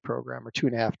 3-day program or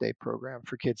 2.5-day program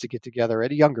for kids to get together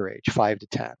at a younger age, 5 to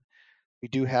 10. We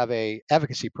do have a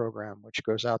advocacy program which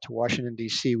goes out to Washington,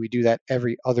 D.C. We do that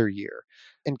every other year.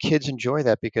 And kids enjoy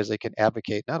that because they can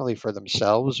advocate not only for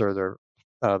themselves or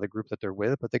the group that they're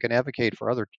with, but they can advocate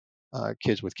for other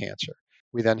kids with cancer.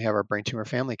 We then have our Brain Tumor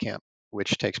Family Camp,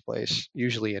 which takes place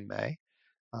usually in May.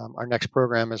 Our next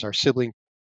program is our Sibling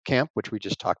Camp, which we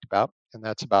just talked about, and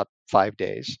that's about 5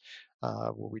 days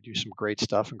where we do some great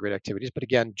stuff and great activities, but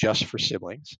again, just for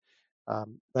siblings.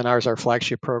 Then our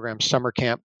flagship program, Summer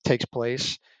Camp, takes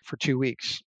place for 2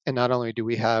 weeks. And not only do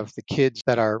we have the kids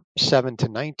that are 7 to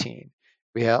 19,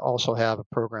 we also have a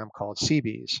program called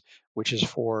CBs, which is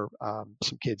for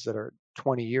some kids that are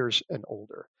 20 years and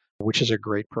older, which is a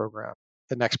great program.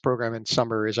 The next program in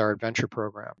summer is our adventure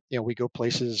program. We go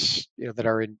places that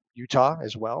are in Utah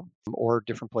as well, or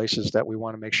different places that we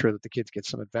want to make sure that the kids get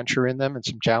some adventure in them and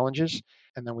some challenges.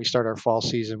 And then we start our fall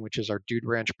season, which is our Dude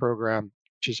Ranch program,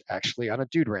 which is actually on a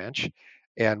dude ranch.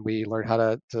 And we learn how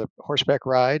to horseback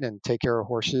ride and take care of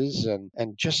horses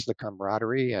and just the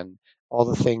camaraderie and all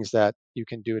the things that you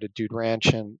can do at a dude ranch.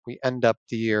 And we end up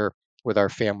the year with our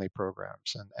family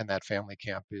programs. And that family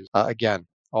camp is, again,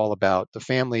 all about the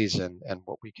families and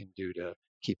what we can do to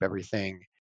keep everything,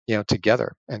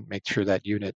 together and make sure that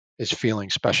unit is feeling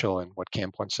special and what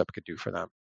Camp One Step could do for them.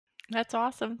 That's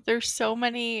awesome. There's so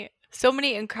many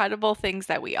incredible things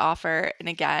that we offer. And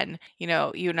again, you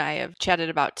and I have chatted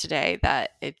about today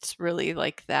that it's really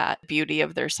like that beauty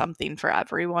of there's something for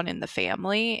everyone in the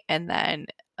family. And then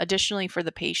additionally for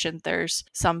the patient, there's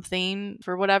something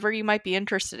for whatever you might be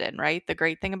interested in, right? The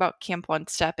great thing about Camp One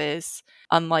Step is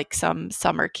unlike some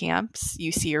summer camps,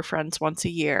 you see your friends once a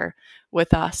year.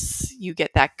 With us, you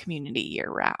get that community year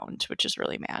round, which is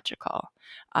really magical.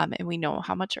 And we know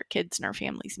how much our kids and our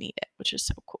families need it, which is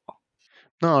so cool.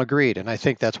 No, agreed. And I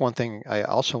think that's one thing I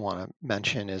also want to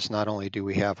mention is not only do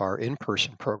we have our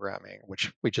in-person programming,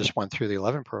 which we just went through the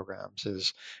 11 programs,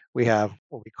 is we have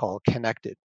what we call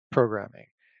connected programming.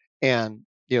 And,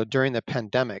 during the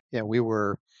pandemic, we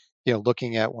were,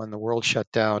 looking at when the world shut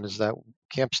down is that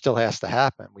camp still has to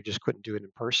happen. We just couldn't do it in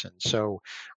person. So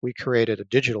we created a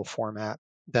digital format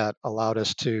that allowed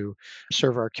us to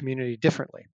serve our community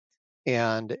differently.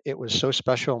 And it was so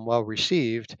special and well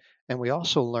received. And we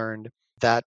also learned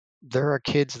that there are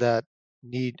kids that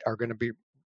are going to be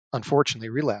unfortunately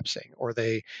relapsing, or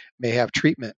they may have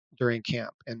treatment during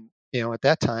camp. And at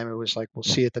that time it was like, we'll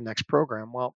see you at the next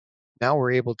program. Well, now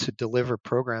we're able to deliver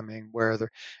programming where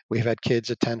we've had kids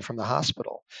attend from the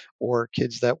hospital, or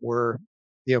kids that were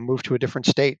moved to a different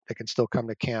state that can still come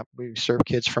to camp. We serve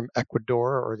kids from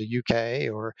Ecuador or the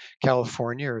UK or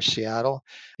California or Seattle,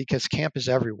 because camp is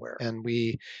everywhere, and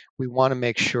we want to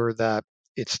make sure that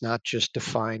it's not just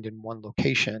defined in one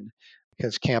location,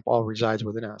 because camp all resides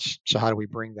within us. So how do we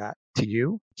bring that to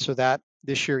you so that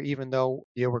this year, even though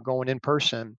we're going in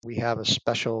person, we have a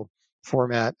special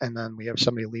format, and then we have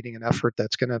somebody leading an effort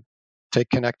that's going to take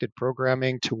connected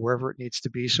programming to wherever it needs to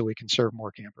be so we can serve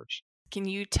more campers. Can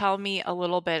you tell me a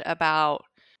little bit about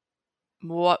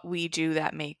what we do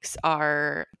that makes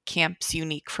our camps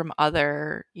unique from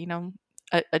other,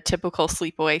 a typical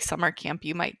sleepaway summer camp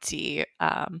you might see,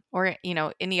 or,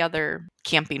 any other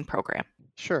camping program?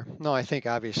 Sure. No, I think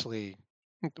obviously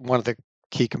one of the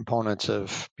key components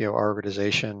of our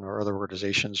organization or other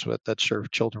organizations that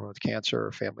serve children with cancer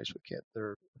or families with that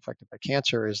are affected by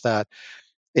cancer is that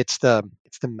it's the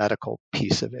medical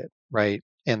piece of it, right?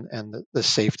 And the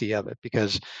safety of it,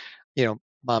 because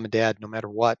mom and dad, no matter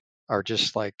what, are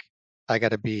just like, I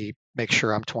got to make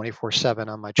sure I'm 24/7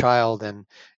 on my child, and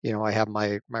I have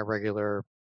my regular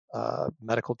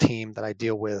medical team that I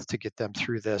deal with to get them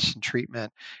through this and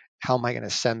treatment. How am I going to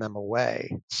send them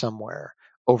away somewhere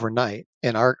overnight?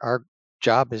 And our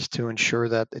job is to ensure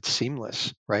that it's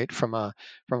seamless, right, from a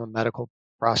medical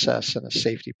process and a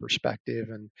safety perspective.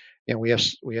 And we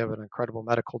have an incredible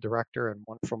medical director and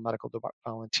wonderful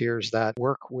volunteers that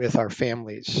work with our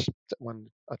families when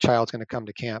a child's going to come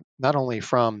to camp, not only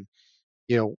from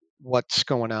what's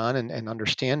going on and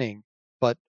understanding,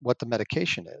 but what the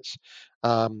medication is.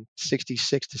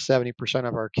 66 to 70%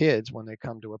 of our kids, when they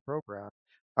come to a program,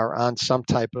 are on some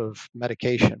type of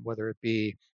medication, whether it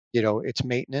be it's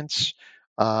maintenance,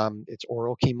 it's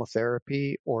oral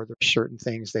chemotherapy, or there's certain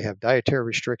things they have dietary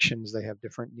restrictions, they have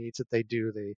different needs that they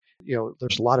do.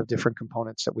 There's a lot of different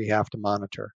components that we have to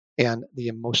monitor. And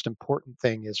the most important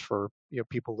thing is for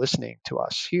people listening to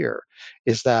us here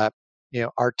is that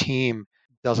our team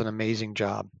does an amazing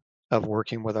job of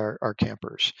working with our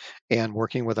campers and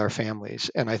working with our families.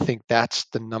 And I think that's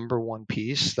the number one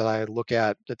piece that I look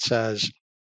at that says,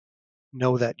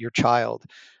 know that your child,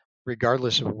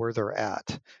 regardless of where they're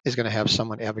at, is going to have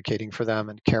someone advocating for them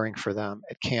and caring for them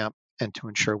at camp, and to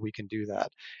ensure we can do that.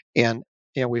 And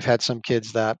we've had some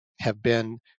kids that have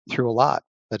been through a lot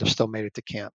that have still made it to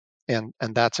camp. And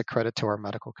that's a credit to our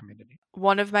medical community.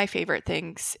 One of my favorite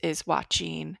things is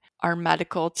watching our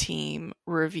medical team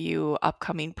review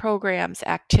upcoming programs,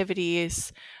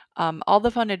 activities, all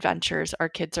the fun adventures our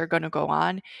kids are going to go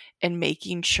on, and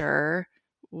making sure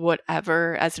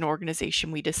whatever as an organization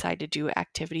we decide to do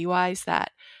activity wise,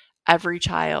 that every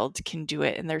child can do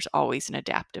it and there's always an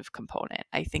adaptive component.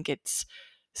 I think it's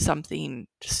something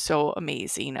so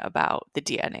amazing about the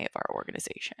DNA of our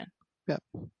organization. Yeah.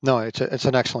 No, it's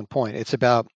an excellent point. It's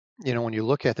about, when you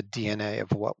look at the DNA of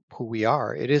who we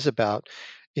are, it is about,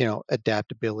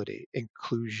 adaptability,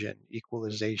 inclusion,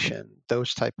 equalization,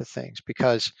 those type of things.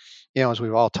 Because, as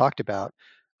we've all talked about,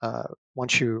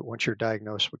 once you're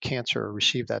diagnosed with cancer or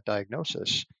receive that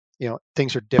diagnosis,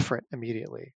 things are different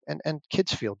immediately, and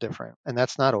kids feel different, and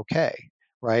that's not okay,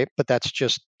 right? But that's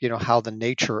just, how the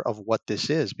nature of what this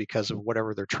is, because of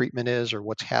whatever their treatment is or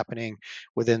what's happening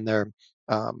within their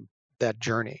that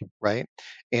journey, right?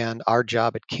 And our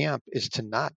job at camp is to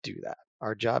not do that.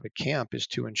 Our job at camp is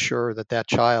to ensure that that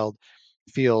child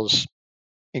feels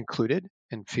included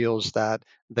and feels that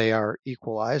they are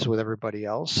equalized with everybody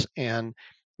else. And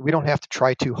we don't have to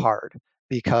try too hard,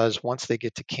 because once they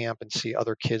get to camp and see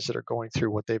other kids that are going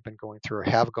through what they've been going through or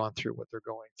have gone through what they're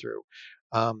going through,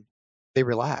 they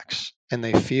relax and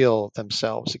they feel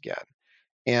themselves again.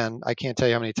 And I can't tell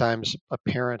you how many times a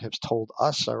parent has told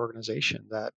us, our organization,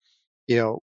 that, you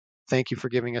know, thank you for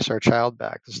giving us our child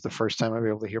back. This is the first time I've been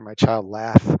able to hear my child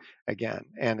laugh again.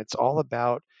 And it's all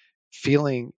about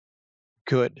feeling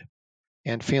good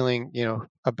and feeling,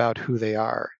 about who they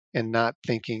are, and not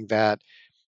thinking that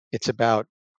it's about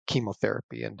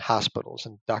chemotherapy and hospitals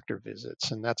and doctor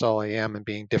visits and that's all I am, and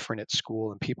being different at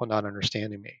school and people not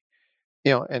understanding me.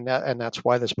 And that's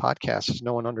why this podcast is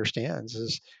no one understands,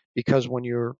 is because when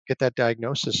you get that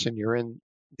diagnosis and you're in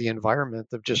the environment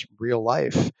of just real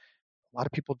life, a lot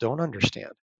of people don't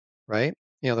understand, right?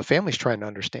 The family's trying to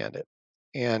understand it.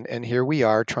 And here we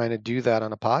are trying to do that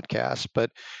on a podcast. But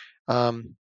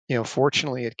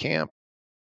fortunately at camp,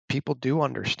 people do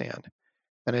understand.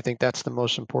 And I think that's the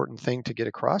most important thing to get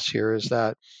across here, is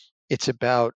that it's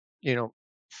about,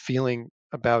 feeling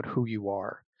about who you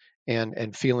are,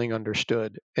 and feeling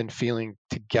understood and feeling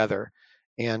together,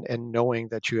 and knowing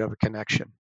that you have a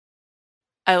connection.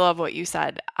 I love what you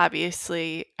said.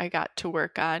 Obviously, I got to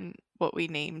work on what we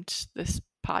named this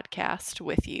podcast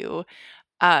with you.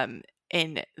 Um,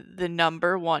 and the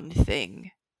number one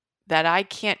thing that I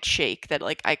can't shake, that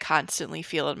like I constantly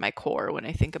feel in my core when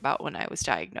I think about when I was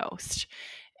diagnosed,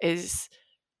 is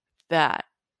that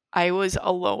I was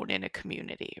alone in a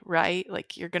community, right?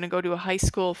 Like, you're going to go to a high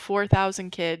school, 4,000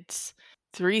 kids,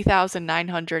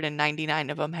 3,999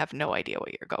 of them have no idea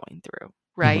what you're going through,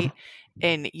 right?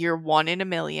 And you're one in a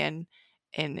million,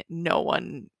 and no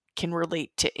one can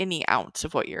relate to any ounce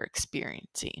of what you're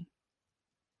experiencing.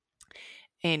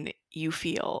 And you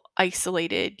feel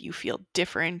isolated, you feel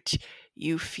different,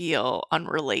 you feel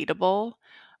unrelatable.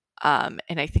 And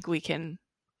I think we can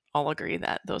all agree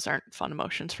that those aren't fun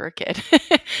emotions for a kid.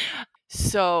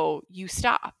 So you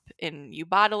stop and you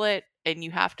bottle it, and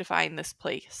you have to find this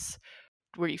place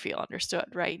where you feel understood,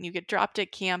 right? And you get dropped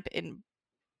at camp, and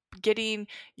getting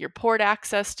your port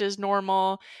accessed is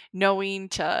normal. Knowing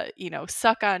to,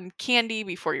 suck on candy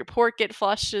before your port get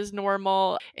flushed is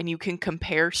normal. And you can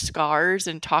compare scars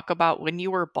and talk about when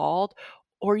you were bald,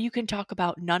 or you can talk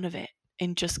about none of it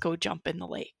and just go jump in the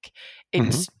lake.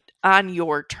 It's on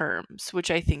your terms,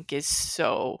 which I think is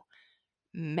so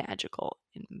magical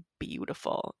and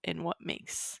beautiful, and what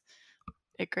makes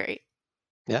it great.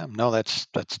 Yeah, no, that's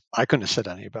I couldn't have said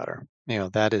any better.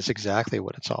 That is exactly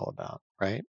what it's all about,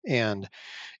 right? And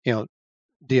you know,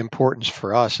 the importance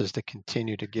for us is to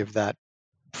continue to give that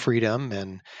freedom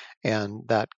and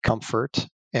that comfort,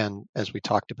 and as we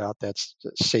talked about, that's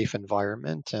a safe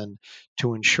environment, and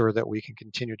to ensure that we can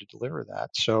continue to deliver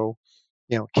that. So,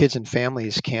 kids and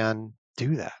families can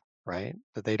do that, right?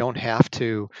 That they don't have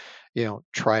to,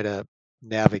 try to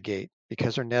navigate,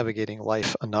 because they're navigating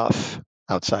life enough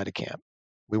outside of camp.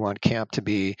 We want camp to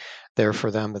be there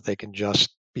for them, that they can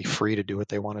just be free to do what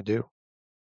they want to do.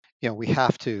 We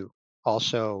have to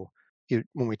also,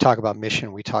 when we talk about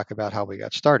mission, we talk about how we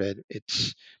got started.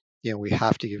 It's, we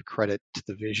have to give credit to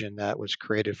the vision that was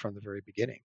created from the very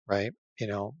beginning, right?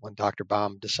 When Dr.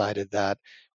 Baum decided that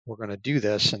we're going to do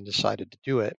this and decided to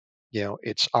do it,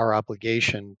 it's our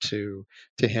obligation to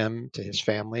him, to his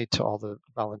family, to all the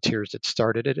volunteers that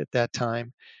started it at that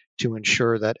time, to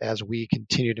ensure that as we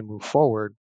continue to move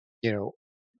forward, you know,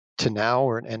 to now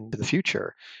and to the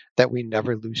future, that we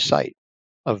never lose sight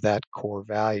of that core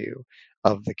value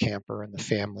of the camper and the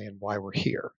family and why we're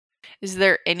here. Is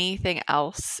there anything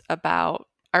else about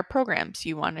our programs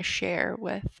you want to share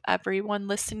with everyone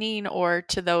listening, or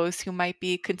to those who might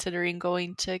be considering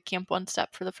going to Camp One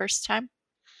Step for the first time?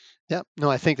 Yeah,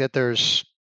 no, I think that there's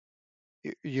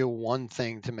one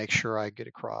thing to make sure I get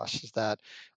across, is that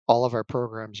all of our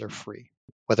programs are free,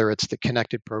 whether it's the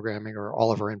connected programming or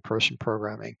all of our in-person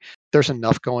programming. There's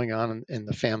enough going on in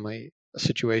the family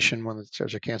situation when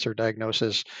there's a cancer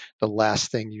diagnosis. The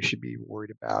last thing you should be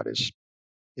worried about is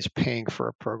paying for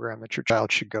a program that your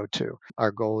child should go to.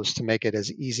 Our goal is to make it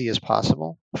as easy as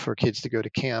possible for kids to go to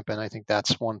camp, and I think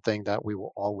that's one thing that we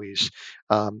will always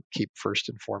keep first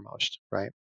and foremost,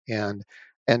 right? And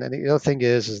the other thing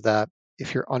is that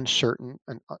if you're uncertain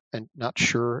and not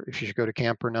sure if you should go to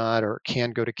camp or not, or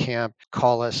can go to camp,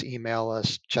 call us, email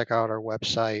us, check out our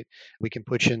website. We can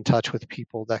put you in touch with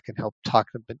people that can help talk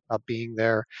about being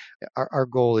there. Our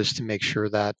goal is to make sure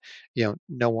that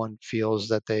no one feels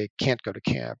that they can't go to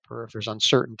camp, or if there's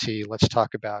uncertainty, let's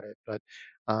talk about it. But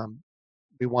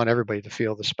we want everybody to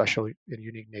feel the special and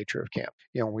unique nature of camp.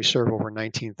 We serve over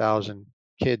 19,000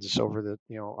 kids over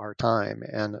our time,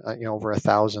 and over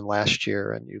 1,000 last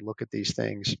year. And you look at these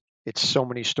things, it's so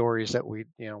many stories that we'd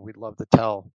love to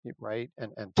tell, right?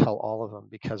 And tell all of them,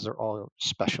 because they're all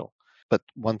special. But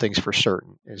one thing's for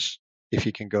certain is, if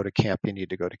you can go to camp, you need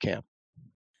to go to camp.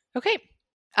 Okay.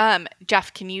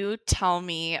 Jeff, can you tell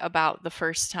me about the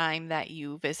first time that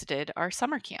you visited our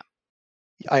summer camp?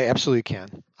 I absolutely can.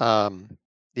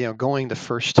 Going the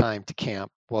first time to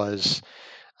camp was,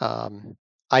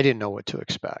 I didn't know what to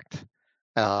expect.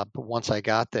 But once I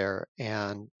got there,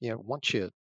 and once you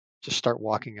just start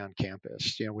walking on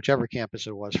campus, whichever campus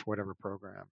it was for whatever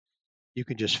program, you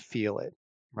can just feel it,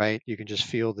 right? You can just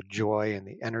feel the joy and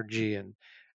the energy, and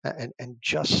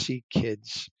just see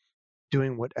kids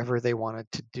doing whatever they wanted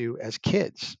to do as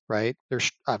kids, right?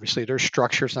 There's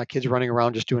structures, not kids running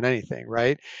around just doing anything,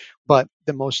 right? But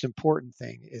the most important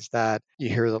thing is that you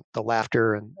hear the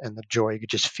laughter and the joy. You could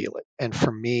just feel it. And for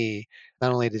me,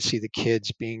 not only to see the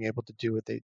kids being able to do what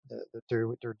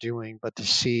they're doing, but to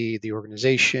see the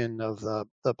organization of the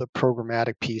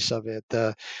programmatic piece of it,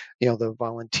 the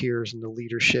volunteers and the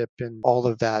leadership and all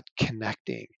of that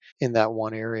connecting in that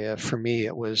one area. For me,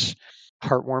 it was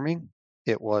heartwarming.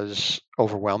 It was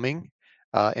overwhelming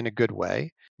in a good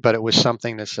way, but it was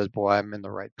something that says, "Boy, I'm in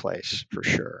the right place for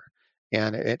sure."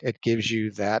 And it gives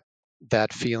you that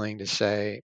feeling to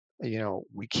say,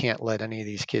 we can't let any of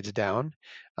these kids down,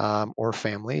 or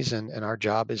families, and our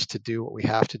job is to do what we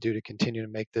have to do to continue to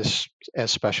make this as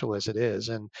special as it is.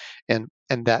 And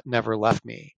that never left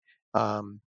me.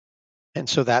 And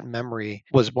so that memory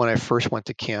was when I first went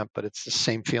to camp, but it's the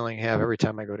same feeling I have every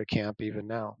time I go to camp, even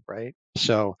now, right?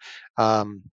 So,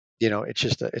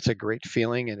 it's a great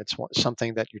feeling, and it's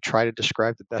something that you try to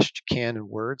describe the best you can in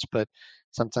words, but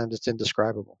sometimes it's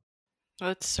indescribable.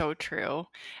 That's so true.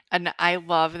 And I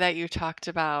love that you talked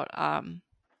about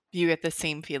you get the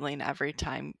same feeling every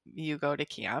time you go to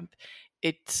camp.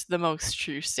 It's the most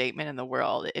true statement in the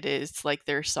world. It is like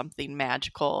there's something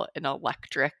magical and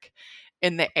electric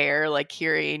in the air, like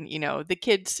hearing, the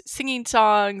kids singing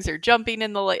songs or jumping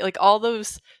in the lake, like all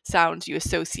those sounds you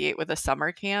associate with a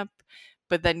summer camp.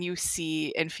 But then you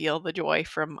see and feel the joy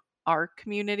from our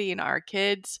community and our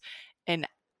kids. And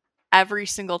every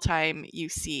single time you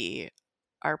see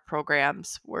our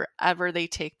programs, wherever they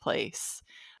take place,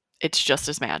 it's just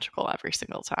as magical every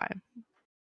single time.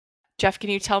 Jeff,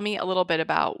 can you tell me a little bit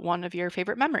about one of your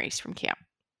favorite memories from camp?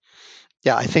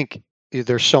 Yeah, I think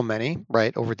there's so many,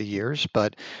 right, over the years,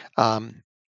 but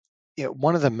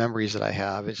one of the memories that I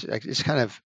have is kind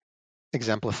of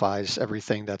exemplifies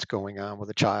everything that's going on with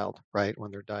a child, right,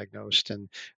 when they're diagnosed, and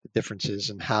the differences,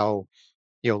 and how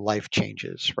life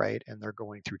changes, right, and they're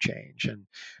going through change. And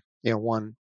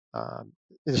one um,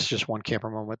 this is just one camper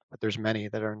moment, but there's many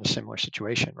that are in a similar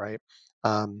situation, right?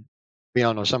 um, we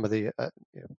all know some of the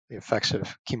effects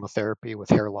of chemotherapy with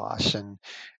hair loss, and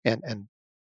and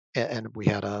and we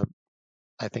had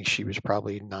I think she was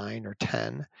probably 9 or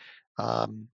 10.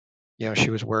 um,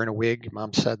 she was wearing a wig.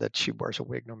 Mom said that she wears a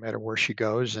wig no matter where she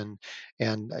goes, and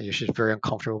she's very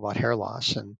uncomfortable about hair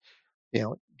loss. And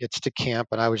gets to camp,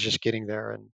 and I was just getting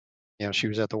there, and she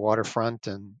was at the waterfront,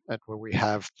 and at where we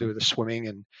have through the swimming,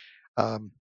 and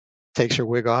um, takes her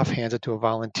wig off, hands it to a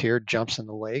volunteer, jumps in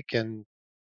the lake, and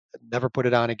never put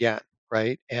it on again,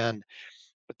 right? And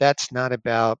but that's not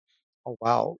about, oh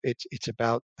wow, it's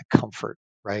about the comfort,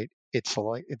 right? It's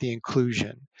like the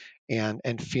inclusion,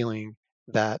 and feeling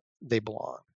that they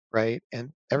belong, right?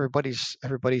 And everybody's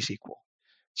equal.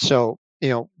 So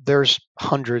there's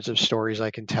hundreds of stories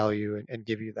I can tell you, and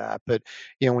give you that. But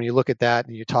when you look at that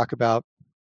and you talk about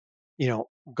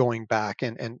going back,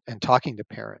 and talking to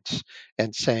parents,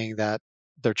 and saying that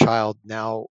their child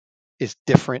now is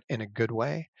different in a good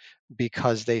way,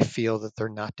 because they feel that they're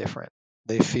not different.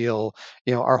 They feel,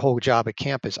 our whole job at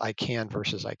camp is I can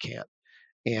versus I can't.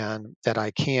 And that I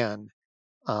can,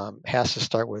 has to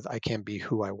start with I can be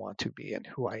who I want to be and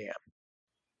who I am.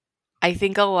 I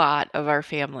think a lot of our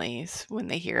families, when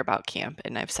they hear about camp,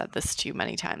 and I've said this to you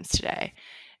many times today,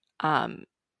 um,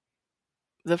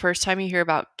 the first time you hear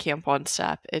about Camp One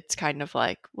Step, it's kind of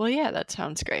like, well, yeah, that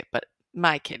sounds great, but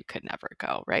my kid could never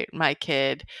go, right? My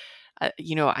kid,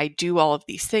 I do all of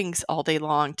these things all day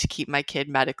long to keep my kid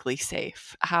medically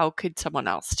safe. How could someone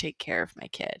else take care of my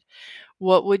kid?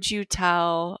 what would you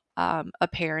tell a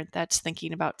parent that's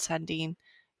thinking about sending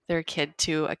their kid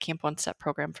to a Camp One Step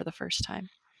program for the first time?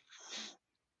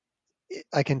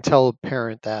 I can tell a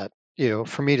parent that,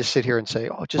 for me to sit here and say,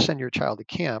 oh, just send your child to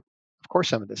camp, of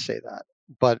course I'm going to say that.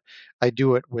 But I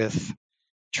do it with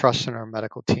trust in our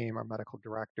medical team, our medical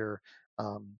director,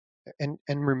 um, and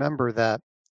remember that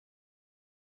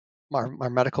our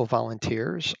medical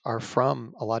volunteers are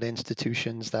from a lot of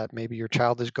institutions that maybe your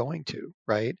child is going to,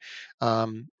 right?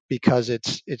 Because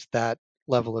it's that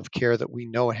level of care that we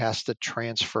know it has to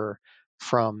transfer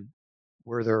from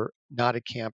where they're not at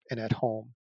camp and at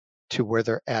home to where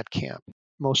they're at camp.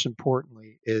 Most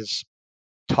importantly is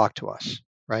talk to us,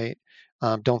 right?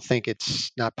 Don't think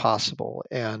it's not possible,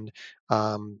 and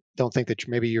don't think that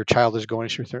maybe your child is going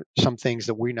through some things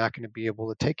that we're not going to be able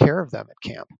to take care of them at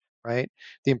camp, right?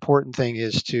 The important thing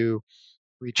is to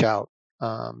reach out,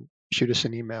 shoot us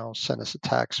an email, send us a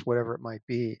text, whatever it might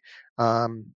be.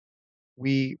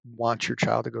 We want your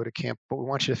child to go to camp, but we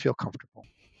want you to feel comfortable.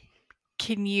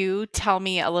 Can you tell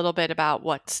me a little bit about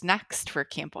what's next for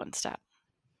Camp One Step?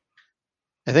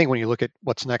 I think when you look at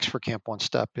what's next for Camp One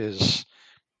Step is,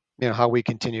 how we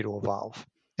continue to evolve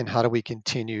and how do we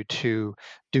continue to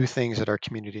do things that our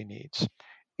community needs.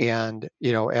 And,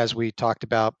 as we talked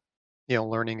about,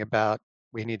 learning about,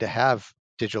 we need to have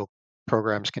digital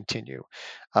programs continue.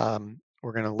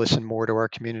 We're going to listen more to our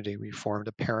community. We formed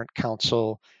a parent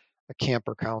council, a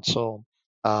camper council.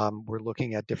 We're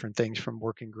looking at different things from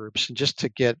working groups and just to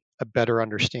get a better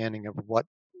understanding of what,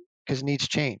 because needs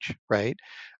change, right?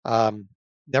 Um,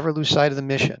 Never lose sight of the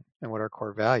mission and what our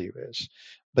core value is,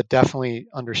 but definitely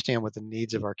understand what the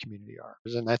needs of our community are.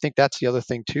 And I think that's the other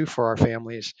thing too for our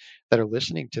families that are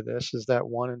listening to this is that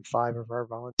 1 in 5 of our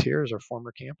volunteers are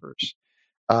former campers.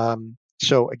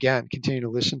 So again, continue to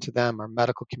listen to them, our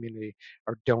medical community,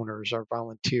 our donors, our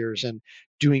volunteers, and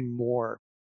doing more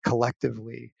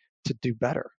collectively to do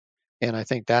better. And I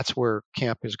think that's where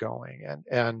camp is going.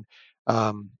 And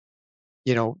um,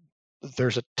 you know,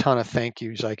 there's a ton of thank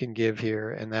yous I can give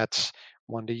here, and that's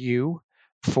one to you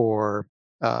for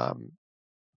um,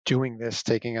 doing this,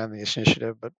 taking on this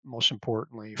initiative, but most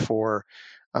importantly for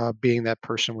being that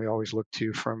person we always look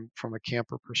to from a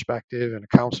camper perspective and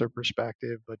a counselor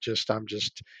perspective. But I'm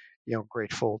just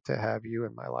grateful to have you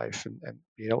in my life and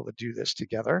be able to do this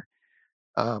together.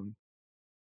 Um,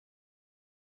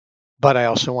 but I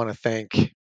also want to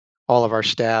thank all of our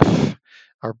staff,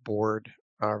 our board,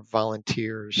 our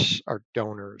volunteers, our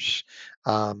donors,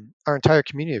 our entire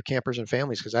community of campers and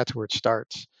families, because that's where it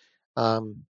starts.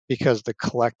 Because the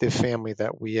collective family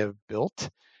that we have built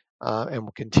and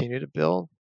will continue to build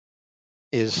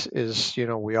is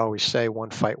we always say one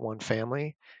fight, one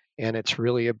family, and it's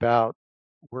really about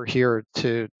we're here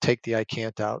to take the I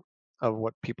can't out of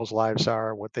what people's lives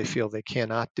are, what they feel they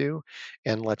cannot do,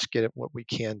 and let's get at what we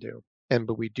can do.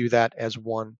 But we do that as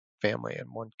one family and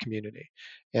one community,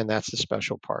 and that's the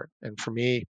special part. And for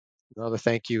me, another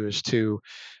thank you is to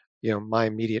my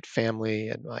immediate family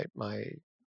and my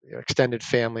extended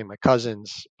family, my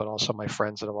cousins, but also my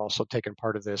friends that have also taken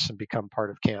part of this and become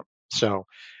part of camp. So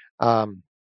um,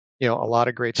 a lot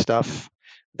of great stuff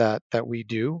that we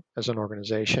do as an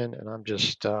organization, and I'm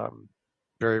just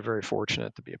very, very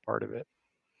fortunate to be a part of it.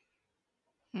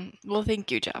 Well,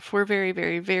 thank you, Jeff. We're very,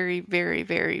 very, very, very,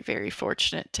 very, very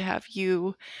fortunate to have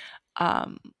you,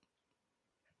 um,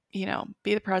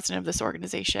 be the president of this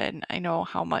organization. I know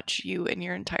how much you and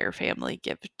your entire family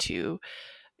give to,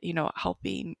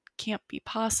 helping camp be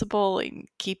possible and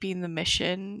keeping the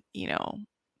mission,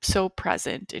 so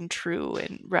present and true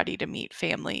and ready to meet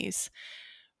families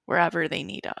wherever they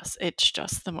need us. It's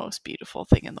just the most beautiful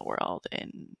thing in the world.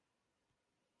 And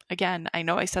again, I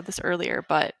know I said this earlier,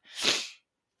 but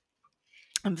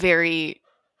I'm very,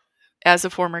 as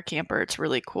a former camper, it's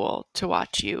really cool to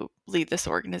watch you lead this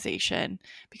organization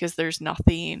because there's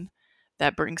nothing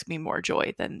that brings me more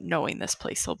joy than knowing this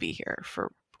place will be here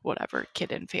for whatever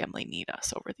kid and family need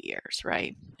us over the years,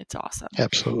 right? It's awesome.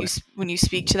 Absolutely. When you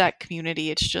speak to that community,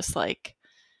 it's just like,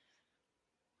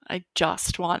 I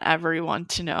just want everyone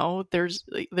to know there's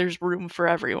room for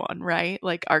everyone, right?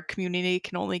 Like our community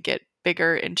can only get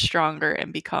bigger and stronger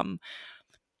and become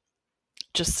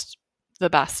just the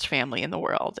best family in the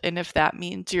world. And if that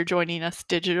means you're joining us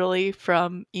digitally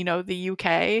from, the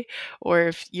UK, or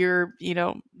if you're,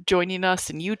 joining us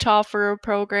in Utah for a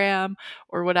program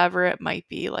or whatever it might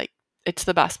be, like it's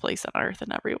the best place on earth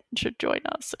and everyone should join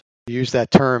us. Use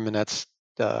that term, and that's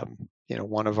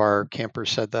one of our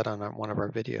campers said that on one of our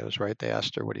videos, right? They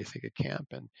asked her, "What do you think of camp?"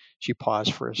 And she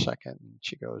paused for a second, and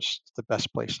she goes, "It's the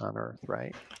best place on earth,"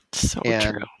 right? So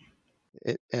and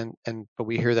true. but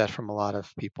we hear that from a lot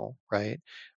of people, right?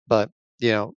 But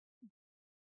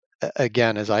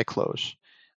again, as I close,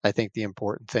 I think the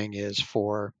important thing is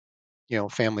for,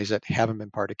 families that haven't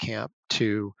been part of camp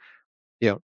to, you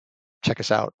know, check us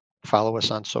out, follow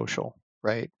us on social,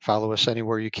 right? Follow us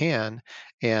anywhere you can,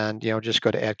 and just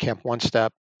go to Add Camp One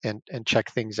Step and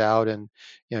check things out. And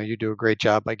you do a great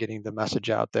job by getting the message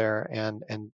out there, and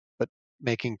but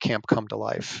making camp come to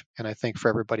life. And I think for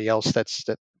everybody else that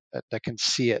can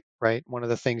see it, right? One of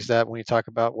the things that when you talk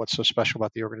about what's so special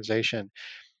about the organization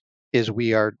is we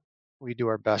do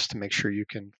our best to make sure you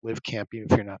can live camp even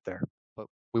if you're not there. But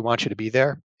we want you to be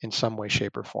there in some way,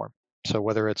 shape, or form. So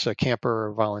whether it's a camper,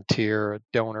 a volunteer, a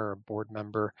donor, a board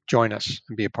member, join us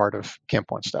and be a part of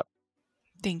Camp One Step.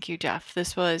 Thank you, Jeff.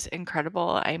 This was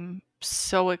incredible. I'm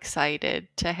so excited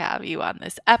to have you on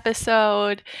this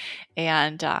episode.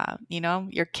 And,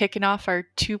 you're kicking off our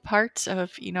 2 parts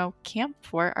of, camp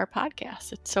for our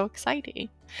podcast. It's so exciting.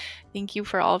 Thank you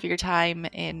for all of your time.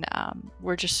 And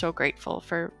we're just so grateful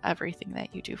for everything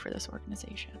that you do for this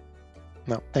organization.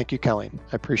 No, thank you, Colleen.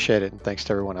 I appreciate it. And thanks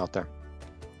to everyone out there.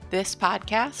 This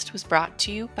podcast was brought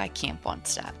to you by Camp One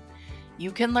Step.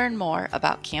 You can learn more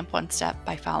about Camp One Step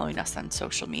by following us on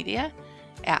social media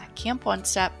at Camp One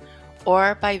Step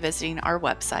or by visiting our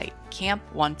website,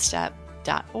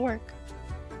 camponestep.org.